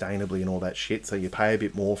buy it sustainably and all that shit. So you pay a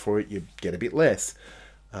bit more for it, you get a bit less,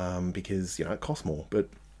 because, it costs more. But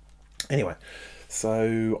anyway...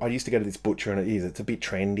 So I used to go to this butcher, and it's a bit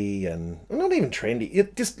trendy, and not even trendy.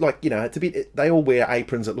 It just like, it's a bit. They all wear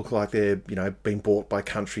aprons that look like they're been bought by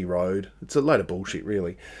Country Road. It's a load of bullshit,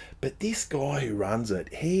 really. But this guy who runs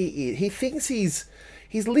it, he thinks he's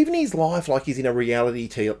living his life like he's in a reality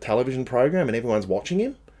television program, and everyone's watching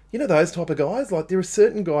him. Those type of guys. Like there are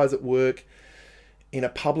certain guys that work in a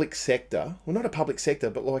public sector. Well, not a public sector,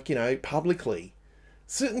 but publicly.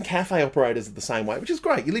 Certain cafe operators are the same way, which is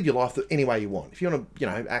great. You live your life any way you want. If you want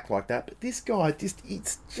to, act like that. But this guy,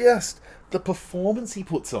 it's just the performance he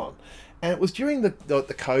puts on. And it was during the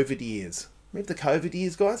COVID years. Remember the COVID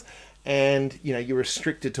years, guys? And, you're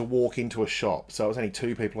restricted to walk into a shop. So it was only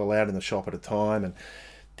 2 people allowed in the shop at a time. And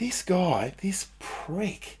this guy, this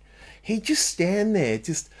prick, he'd just stand there,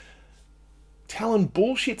 just... telling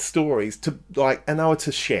bullshit stories and they were to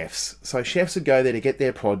chefs. So chefs would go there to get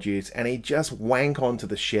their produce, and he'd just wank onto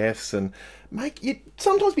the chefs and you'd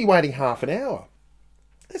sometimes be waiting half an hour.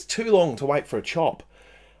 That's too long to wait for a chop.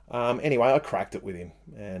 Anyway, I cracked it with him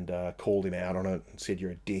and called him out on it and said,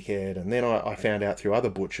 you're a dickhead. And then I found out through other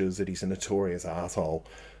butchers that he's a notorious arsehole.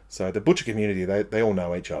 So the butcher community, they all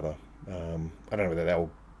know each other. I don't know whether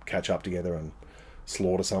they'll catch up together and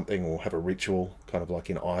slaughter something or have a ritual, kind of like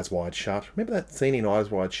in Eyes Wide Shut. Remember that scene in Eyes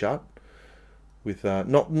Wide Shut with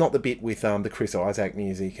not the bit with the Chris Isaak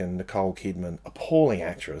music and Nicole Kidman? Appalling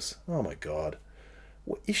actress. Oh my god,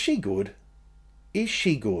 is she good? Is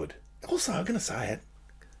she good? Also, I'm gonna say it.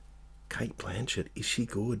 Kate Blanchett, is she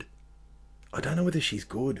good? I don't know whether she's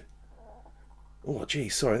good. Oh gee,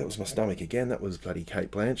 sorry, that was my stomach again. That was bloody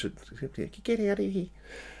Kate Blanchett. Get out of here.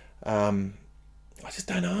 I just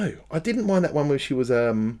don't know. I didn't mind that one where she was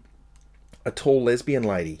a tall lesbian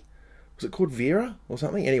lady. Was it called Vera or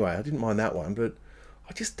something? Anyway, I didn't mind that one, but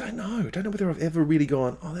I just don't know. I don't know whether I've ever really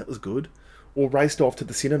gone, oh, that was good. Or raced off to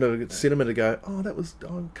the cinema to go, oh, I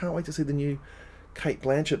can't wait to see the new Kate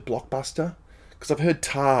Blanchett blockbuster. Because I've heard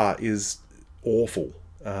Tar is awful.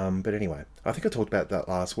 But anyway, I think I talked about that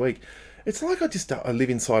last week. It's like I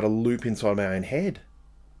live inside a loop inside my own head.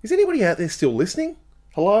 Is anybody out there still listening?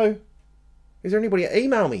 Hello? Is there anybody?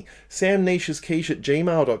 Email me,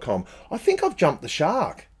 samnishesquiche@gmail.com. I think I've jumped the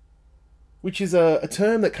shark, which is a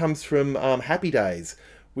term that comes from Happy Days,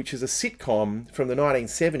 which is a sitcom from the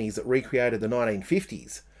 1970s that recreated the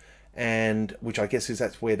 1950s, and which I guess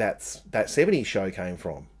that's where that 70s show came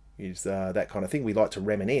from, is that kind of thing. We like to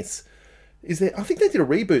reminisce Is there? I think they did a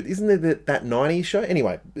reboot. Isn't there that 90s show?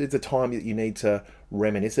 Anyway, it's a time that you need to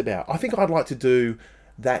reminisce about. I think I'd like to do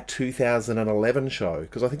that 2011 show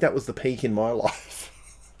because I think that was the peak in my life.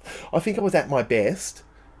 I think I was at my best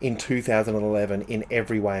in 2011 in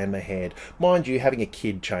every way in my head. Mind you, having a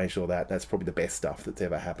kid changed all that. That's probably the best stuff that's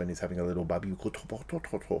ever happened, is having a little bubby.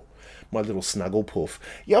 My little snuggle puff.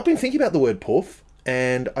 Yeah, I've been thinking about the word puff,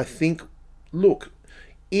 and I think, look,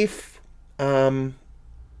 if, I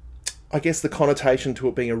guess the connotation to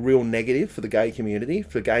it being a real negative for the gay community,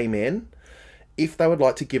 for gay men, if they would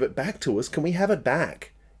like to give it back to us, can we have it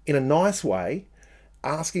back in a nice way,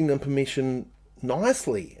 asking them permission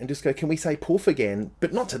nicely, and just go, can we say puff again,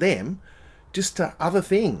 but not to them, just to other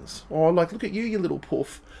things, or like, look at you, you little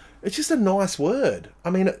puff. It's just a nice word. I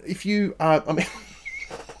mean, if you I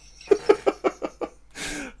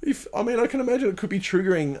can imagine it could be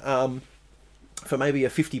triggering for maybe a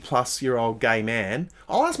 50-plus-year-old gay man.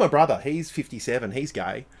 I'll ask my brother. He's 57. He's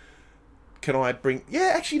gay. Can I bring...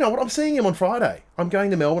 Yeah, actually, you know what? I'm seeing him on Friday. I'm going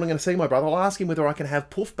to Melbourne. I'm going to see my brother. I'll ask him whether I can have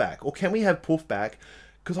puff back, or can we have puff back?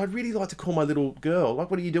 Because I'd really like to call my little girl,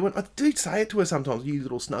 like, what are you doing? I do say it to her sometimes, you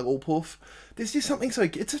little snuggle puff. There's just something so...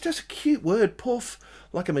 It's just a cute word, puff,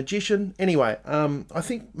 like a magician. Anyway, I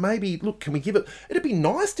think maybe, look, can we give it... It'd be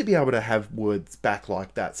nice to be able to have words back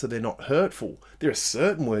like that so they're not hurtful. There are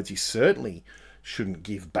certain words you certainly shouldn't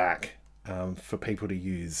give back for people to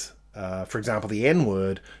use. For example, the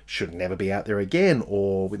N-word should never be out there again,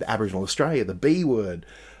 or with Aboriginal Australia, the B word.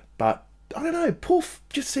 But, I don't know, puff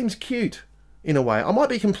just seems cute. In a way. I might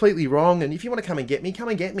be completely wrong, and if you want to come and get me, come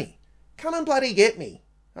and get me. Come and bloody get me.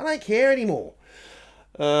 I don't care anymore.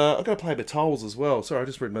 I've got to play a bit of tolls as well. Sorry, I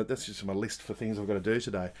just read that's just my list for things I've got to do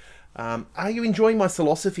today. Are you enjoying my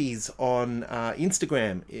philosophies on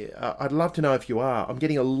Instagram? I'd love to know if you are. I'm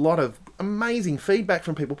getting a lot of amazing feedback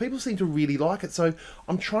from people. People seem to really like it, so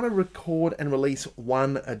I'm trying to record and release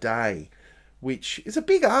one a day, which is a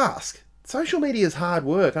big ask. Social media is hard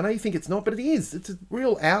work. I know you think it's not, but it is. It's a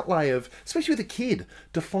real outlay of, especially with a kid,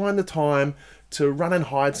 to find the time to run and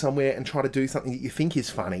hide somewhere and try to do something that you think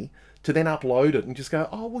is funny, to then upload it and just go,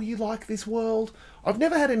 oh, well, you like this world? I've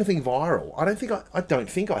never had anything viral. I don't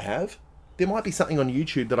think I have. There might be something on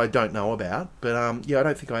YouTube that I don't know about, but yeah, I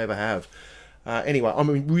don't think I ever have. Anyway,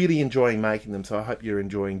 I'm really enjoying making them, so I hope you're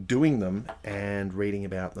enjoying doing them and reading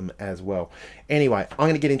about them as well. Anyway, I'm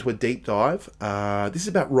going to get into a deep dive. This is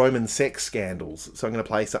about Roman sex scandals, so I'm going to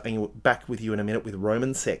play something back with you in a minute with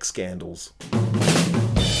Roman sex scandals.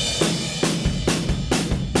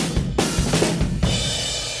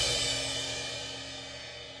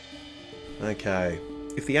 Okay.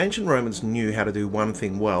 If the ancient Romans knew how to do one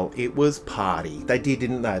thing well, it was party. They did,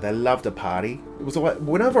 didn't they? They loved a party. It was like,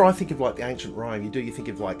 whenever I think of like the ancient Rome, you think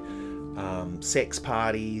of like sex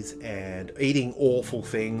parties and eating awful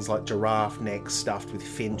things like giraffe necks stuffed with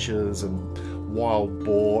finches and wild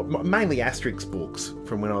boar. Mainly Asterix books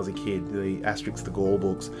from when I was a kid, the Asterix the Gaul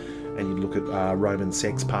books. And you'd look at Roman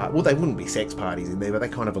sex parties. Well, they wouldn't be sex parties in there, but they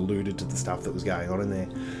kind of alluded to the stuff that was going on in there.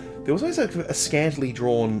 There was also a scantily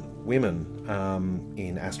drawn women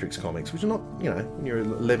in Asterix comics, which are not, you know, when you're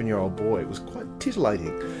an 11-year-old boy, it was quite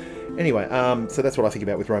titillating. Anyway, so that's what I think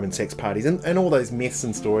about with Roman sex parties and all those myths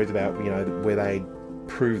and stories about, you know, where they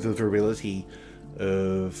prove the virility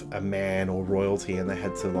of a man or royalty and they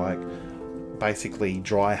had to, like, basically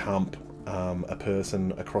dry hump a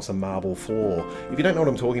person across a marble floor. If you don't know what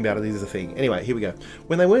I'm talking about, it is a thing. Anyway, here we go.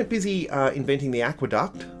 When they weren't busy inventing the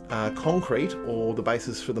aqueduct, concrete, or the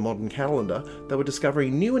basis for the modern calendar, they were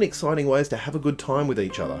discovering new and exciting ways to have a good time with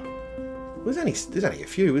each other. Well, there's only a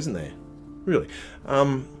few, isn't there? Really.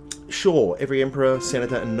 Sure, every emperor,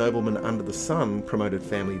 senator, and nobleman under the sun promoted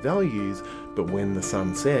family values, but when the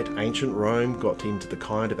sun set, ancient Rome got into the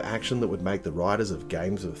kind of action that would make the writers of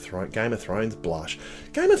Game of Thrones blush.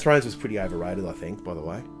 Game of Thrones was pretty overrated, I think, by the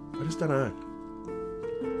way. I just don't know.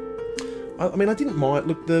 I mean, I didn't mind.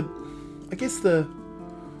 Look, I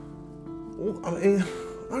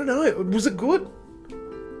don't know. Was it good?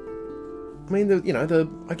 I mean,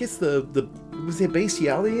 was there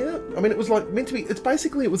bestiality in it? I mean, it was like meant to be.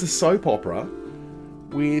 It was a soap opera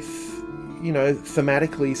with, you know,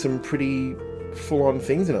 thematically some pretty full-on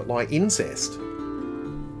things in it, like incest,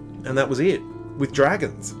 and that was it. With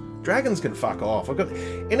dragons. Dragons can fuck off. I've got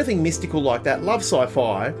anything mystical like that. Love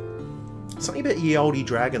sci-fi. Something about ye olde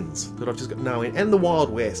dragons that I've just got no in, and the Wild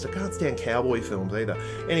West. I can't stand cowboy films either.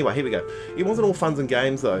 Anyway, here we go. It wasn't all funs and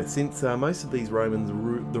games though, since most of these the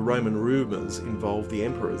Roman rumours involved the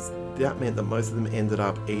emperors. That meant that most of them ended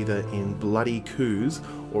up either in bloody coups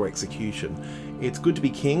or execution. It's good to be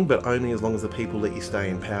king, but only as long as the people let you stay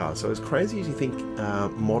in power. So as crazy as you think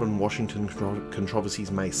modern Washington controversies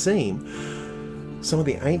may seem, some of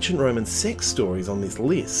the ancient Roman sex stories on this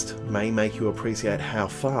list may make you appreciate how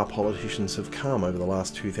far politicians have come over the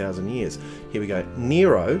last 2,000 years. Here we go.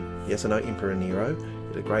 Nero, yes I know, Emperor Nero,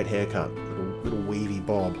 had a great haircut, little weavy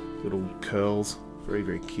bob, little curls, very,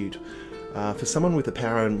 very cute. For someone with the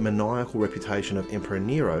power and maniacal reputation of Emperor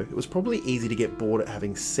Nero, it was probably easy to get bored at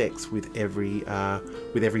having sex with every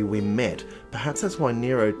whim met. Perhaps that's why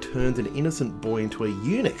Nero turned an innocent boy into a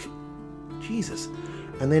eunuch. Jesus.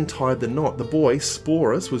 And then tied the knot. The boy,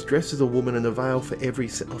 Sporus, was dressed as a woman in a veil for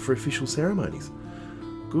official ceremonies.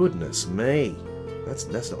 Goodness me, that's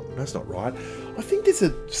not right. I think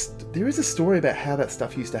there is a story about how that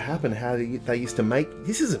stuff used to happen. How they used to make.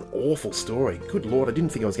 This is an awful story. Good Lord, I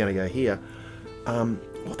didn't think I was going to go here.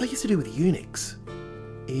 What they used to do with eunuchs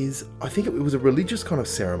is, I think it was a religious kind of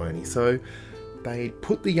ceremony. So they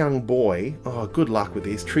put the young boy, oh, good luck with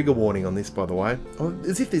this, trigger warning on this by the way,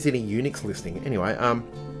 as if there's any eunuchs listening. Anyway,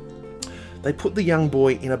 they put the young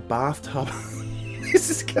boy in a bathtub. This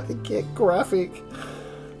is going to get graphic.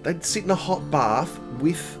 They'd sit in a hot bath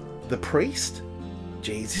with the priest.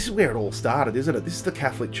 Geez, this is where it all started, isn't it? This is the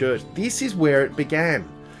Catholic Church. This is where it began.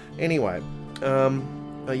 Anyway,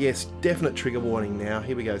 yes, definite trigger warning now.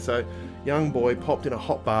 Here we go. So, young boy popped in a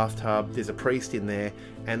hot bathtub, there's a priest in there,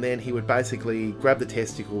 and then he would basically grab the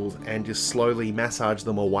testicles and just slowly massage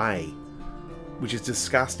them away, which is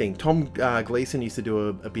disgusting. Tom Gleason used to do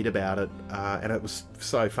a bit about it, and it was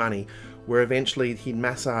so funny, where eventually he'd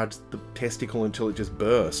massage the testicle until it just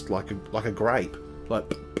burst, like a grape.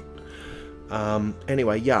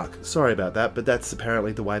 Anyway, yuck. Sorry about that, but that's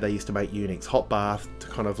apparently the way they used to make eunuchs. Hot bath, to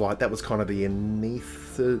kind of like, that was kind of the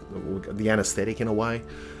anaesthetic in a way.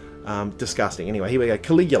 Disgusting. Anyway, here we go.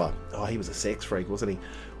 Caligula. Oh, he was a sex freak, wasn't he?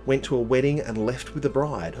 Went to a wedding and left with the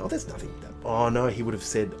bride. Oh, there's nothing. Oh, no, he would have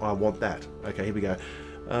said, I want that. Okay, here we go.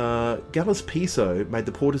 Gallus Piso made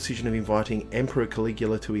the poor decision of inviting Emperor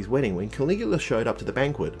Caligula to his wedding. When Caligula showed up to the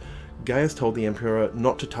banquet, Gaius told the emperor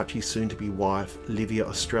not to touch his soon-to-be wife, Livia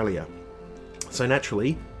Australia. So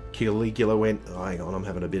naturally, Caligula went, oh, hang on, I'm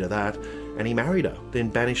having a bit of that, and he married her, then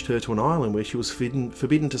banished her to an island where she was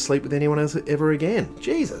forbidden to sleep with anyone else ever again.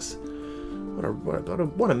 Jesus, what a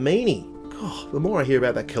meanie. God, the more I hear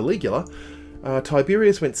about that Caligula,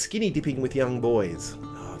 Tiberius went skinny dipping with young boys.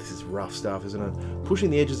 Oh, this is rough stuff, isn't it? Pushing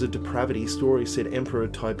the edges of depravity, stories said Emperor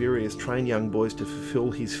Tiberius trained young boys to fulfill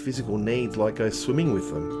his physical needs like go swimming with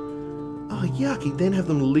them. Oh, yuck, he'd then have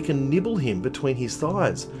them lick and nibble him between his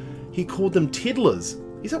thighs. He called them tiddlers.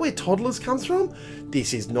 Is that where toddlers comes from?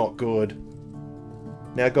 This is not good.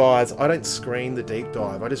 Now guys, I don't screen the deep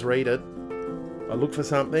dive. I just read it. I look for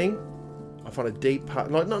something. I find a deep part.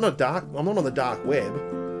 Not dark. I'm not on the dark web.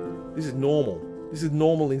 This is normal. This is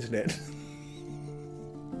normal internet.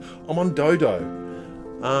 I'm on Dodo.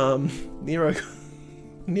 Nero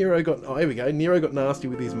got... Oh, here we go. Nero got nasty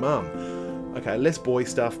with his mum. Okay, less boy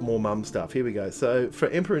stuff, more mum stuff. Here we go. So, for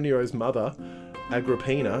Emperor Nero's mother,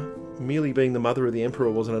 Agrippina, merely being the mother of the emperor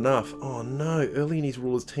wasn't enough. Oh no, early in his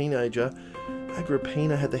rule as teenager,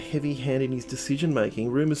 Agrippina had the heavy hand in his decision making.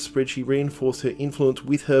 Rumours spread she reinforced her influence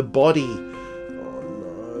with her body. Oh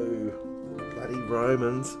no, bloody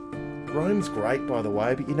Romans. Rome's great, by the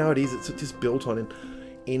way, but you know it is, it's just built on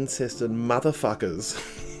incest and motherfuckers.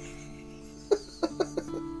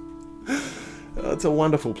 It's a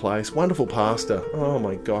wonderful place, wonderful pasta. Oh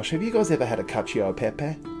my gosh, have you guys ever had a cacio e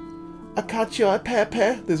pepe? A cacio e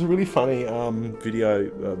pepe? There's a really funny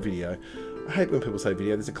video. I hate when people say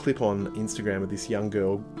video. There's a clip on Instagram of this young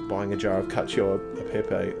girl buying a jar of cacio e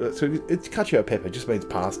pepe. So it's cacio e pepe, just means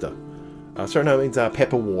pasta. It means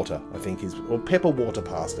pepper water, I think, or pepper water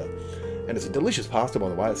pasta. And it's a delicious pasta, by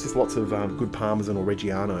the way. It's just lots of good Parmesan or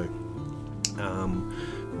Reggiano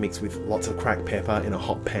mixed with lots of cracked pepper in a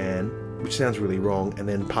hot pan, which sounds really wrong, and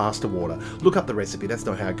then pasta water. Look up the recipe, that's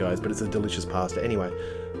not how it goes, but it's a delicious pasta. Anyway,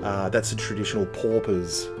 that's the traditional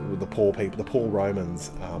paupers, the poor people, the poor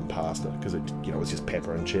Romans pasta, because it, was just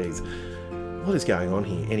pepper and cheese. What is going on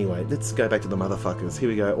here? Anyway, let's go back to the motherfuckers. Here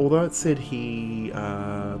we go. Although it said he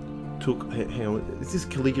took... Hang on, is this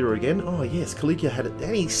Caligula again? Oh yes, Caligula had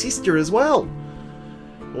his sister as well.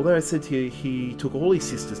 Although it said here he took all his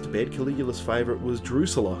sisters to bed, Caligula's favourite was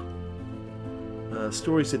Drusilla.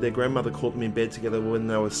 Story said their grandmother caught them in bed together when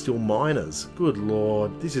they were still minors. Good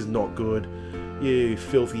Lord, this is not good. You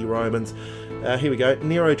filthy Romans. Here we go.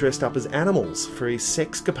 Nero dressed up as animals for his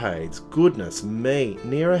sexcapades. Goodness me.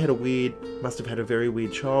 Nero must have had a very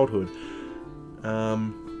weird childhood.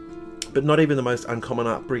 But not even the most uncommon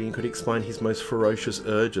upbringing could explain his most ferocious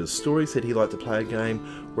urges. Story said he liked to play a game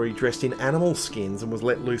where he dressed in animal skins and was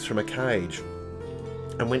let loose from a cage,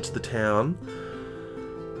 and went to town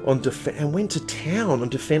on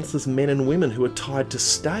defenseless men and women who were tied to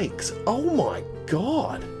stakes. Oh my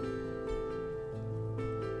God!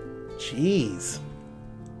 Jeez.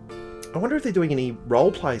 I wonder if they're doing any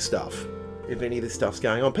roleplay stuff. If any of this stuff's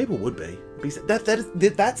going on, people would be.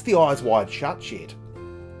 That's the eyes wide shut shit.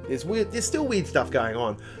 There's still weird stuff going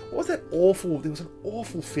on. What was that awful? There was an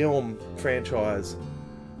awful film franchise,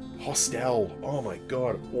 Hostel. Oh my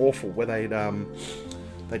God, awful. Where they'd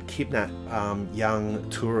kidnap young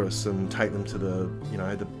tourists and take them to the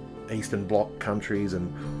Eastern Bloc countries,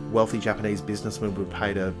 and wealthy Japanese businessmen would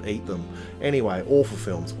pay to eat them. Anyway, awful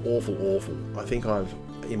films, awful. I think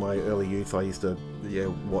in my early youth, I used to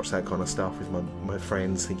watch that kind of stuff with my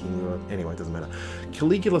friends, thinking we were... Anyway, it doesn't matter.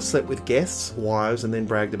 Caligula slept with guests' wives and then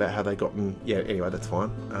bragged about how they gotten... Yeah, anyway, that's fine.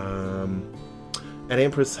 An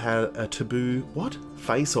empress had a taboo,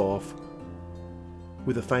 face-off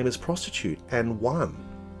with a famous prostitute, and won.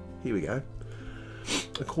 Here we go.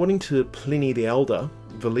 According to Pliny the Elder,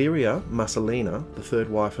 Valeria Messalina, the third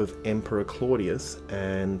wife of Emperor Claudius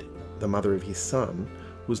and the mother of his son,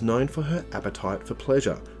 was known for her appetite for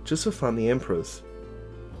pleasure. Just for fun, the empress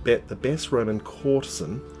bet the best Roman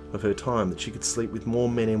courtesan of her time that she could sleep with more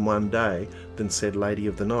men in one day than said lady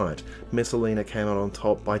of the night. Messalina came out on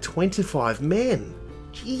top by 25 men.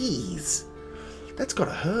 Jeez, that's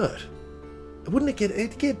gotta hurt. Wouldn't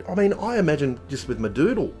it get? I mean, I imagine just with my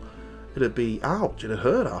doodle, it'd be ouch. It'd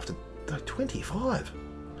hurt after 25.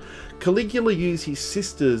 Caligula used his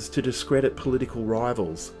sisters to discredit political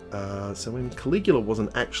rivals. So when Caligula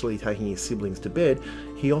wasn't actually taking his siblings to bed,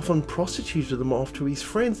 he often prostituted them off to his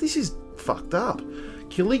friends. This is fucked up.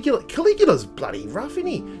 Caligula's bloody rough, isn't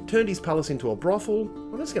he? Turned his palace into a brothel.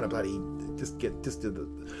 I'm just going to bloody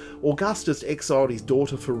Augustus exiled his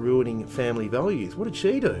daughter for ruining family values. What did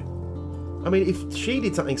she do? I mean, if she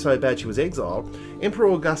did something so bad she was exiled, Emperor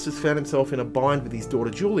Augustus found himself in a bind with his daughter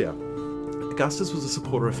Julia. Augustus was a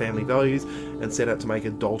supporter of family values and set out to make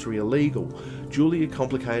adultery illegal. Julia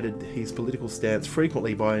complicated his political stance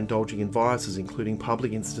frequently by indulging in vices, including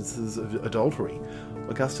public instances of adultery.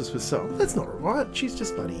 Augustus was so, that's not right, she's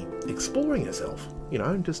just bloody exploring herself,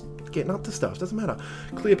 and just getting up to stuff, doesn't matter.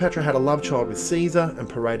 Cleopatra had a love child with Caesar and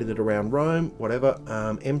paraded it around Rome, whatever.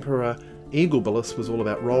 Emperor Eugubulus was all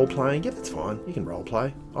about role-playing. Yeah, that's fine, you can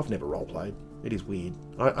role-play. I've never role-played. It is weird.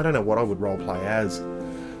 I don't know what I would role-play as.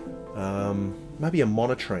 Maybe a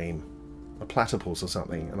monotreme, a platypus or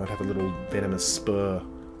something, and I'd have a little venomous spur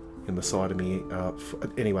in the side of me.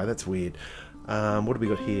 Anyway, that's weird. What have we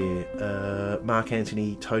got here? Mark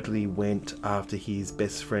Antony totally went after his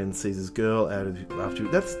best friend Caesar's girl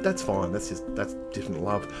that's fine. That's different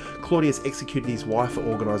love. Claudius executed his wife for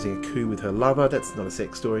organising a coup with her lover. That's not a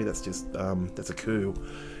sex story. That's just that's a coup.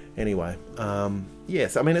 Anyway,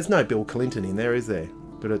 yes. I mean, there's no Bill Clinton in there, is there?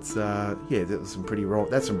 But it's, that was some pretty wrong...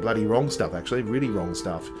 That's some bloody wrong stuff, actually. Really wrong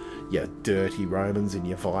stuff. You dirty Romans and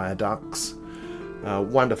your viaducts.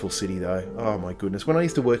 Wonderful city, though. Oh, my goodness. When I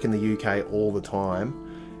used to work in the UK all the time,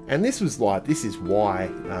 and this is why, we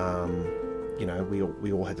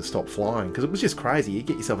all had to stop flying, because it was just crazy. You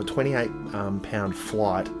get yourself a £28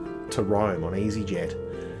 flight to Rome on EasyJet.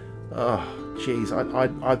 Oh, jeez.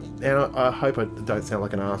 I hope I don't sound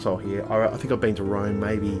like an arsehole here. I think I've been to Rome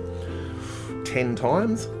maybe 10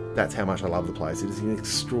 times. That's how much I love the place. It is an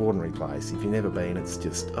extraordinary place. If you've never been, it's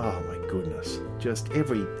just, oh my goodness. Just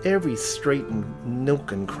every street and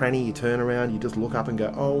nook and cranny you turn around, you just look up and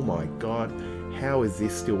go, oh my God, how is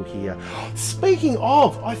this still here? Speaking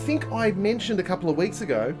of, I think I mentioned a couple of weeks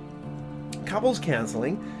ago, couples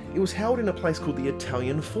counselling. It was held in a place called the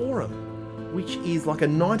Italian Forum, which is like a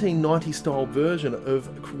 1990 style version of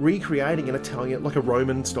recreating an Italian, like a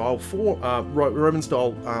Roman style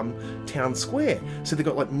town square. So they've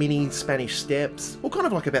got like mini Spanish steps, well, kind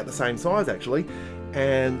of like about the same size actually,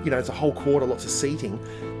 and it's a whole quarter, lots of seating.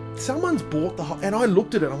 Someone's bought and I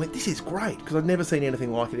looked at it and I went, this is great, because I'd never seen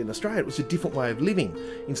anything like it in Australia. It was a different way of living.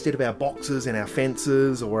 Instead of our boxes and our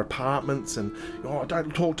fences or apartments and,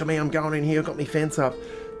 don't talk to me, I'm going in here, I've got my fence up.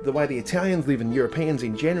 The way the Italians live and Europeans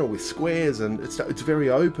in general, with squares, and it's very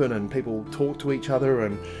open and people talk to each other,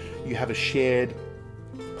 and you have a shared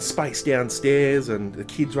space downstairs and the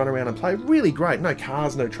kids run around and play. Really great. No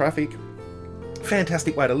cars, no traffic.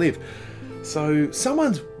 Fantastic way to live. So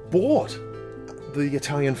someone's bought the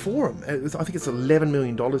Italian Forum. I think it's $11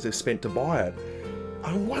 million they've spent to buy it.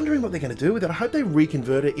 I'm wondering what they're going to do with it. I hope they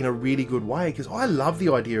reconvert it in a really good way, because I love the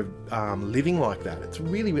idea of living like that. It's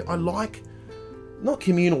really, I like, not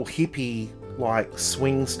communal hippie, like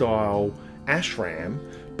swing style ashram,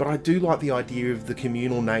 but I do like the idea of the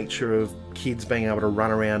communal nature of kids being able to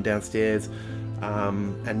run around downstairs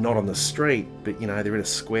and not on the street, but they're in a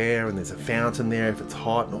square and there's a fountain there if it's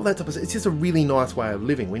hot and all that type of stuff. It's just a really nice way of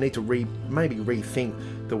living. We need to maybe rethink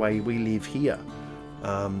the way we live here,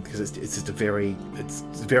 because it's just it's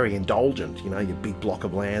very indulgent, your big block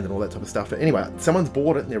of land and all that type of stuff. But anyway, someone's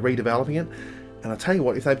bought it and they're redeveloping it, and I tell you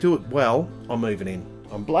what, if they do it well, I'm moving in.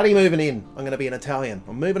 I'm bloody moving in. I'm going to be an Italian.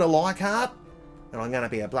 I'm moving to Leichhardt, and I'm going to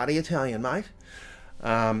be a bloody Italian, mate.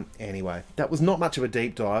 Anyway, that was not much of a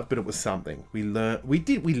deep dive, but it was something. We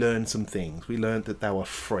learned some things. We learned that they were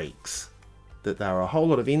freaks, that they were a whole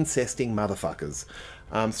lot of incesting motherfuckers.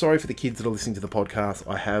 Sorry for the kids that are listening to the podcast.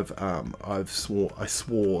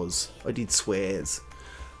 I did swears.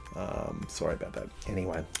 Sorry about that.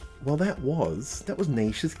 Anyway, well, that was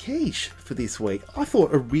Nisha's quiche for this week. I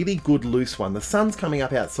thought a really good loose one. The sun's coming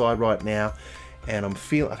up outside right now, and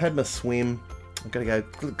I've had my swim. I'm going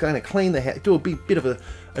to clean the house, do a bit of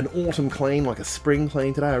an autumn clean, like a spring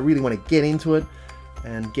clean today. I really want to get into it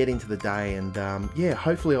and get into the day. And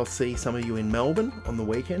hopefully I'll see some of you in Melbourne on the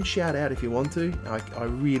weekend. Shout out if you want to.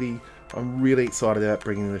 I'm really excited about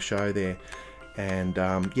bringing the show there. And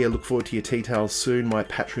look forward to your tea tales soon, my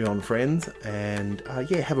Patreon friends. And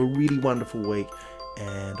have a really wonderful week.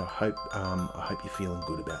 And I hope you're feeling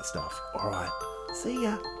good about stuff. All right, see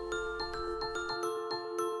ya.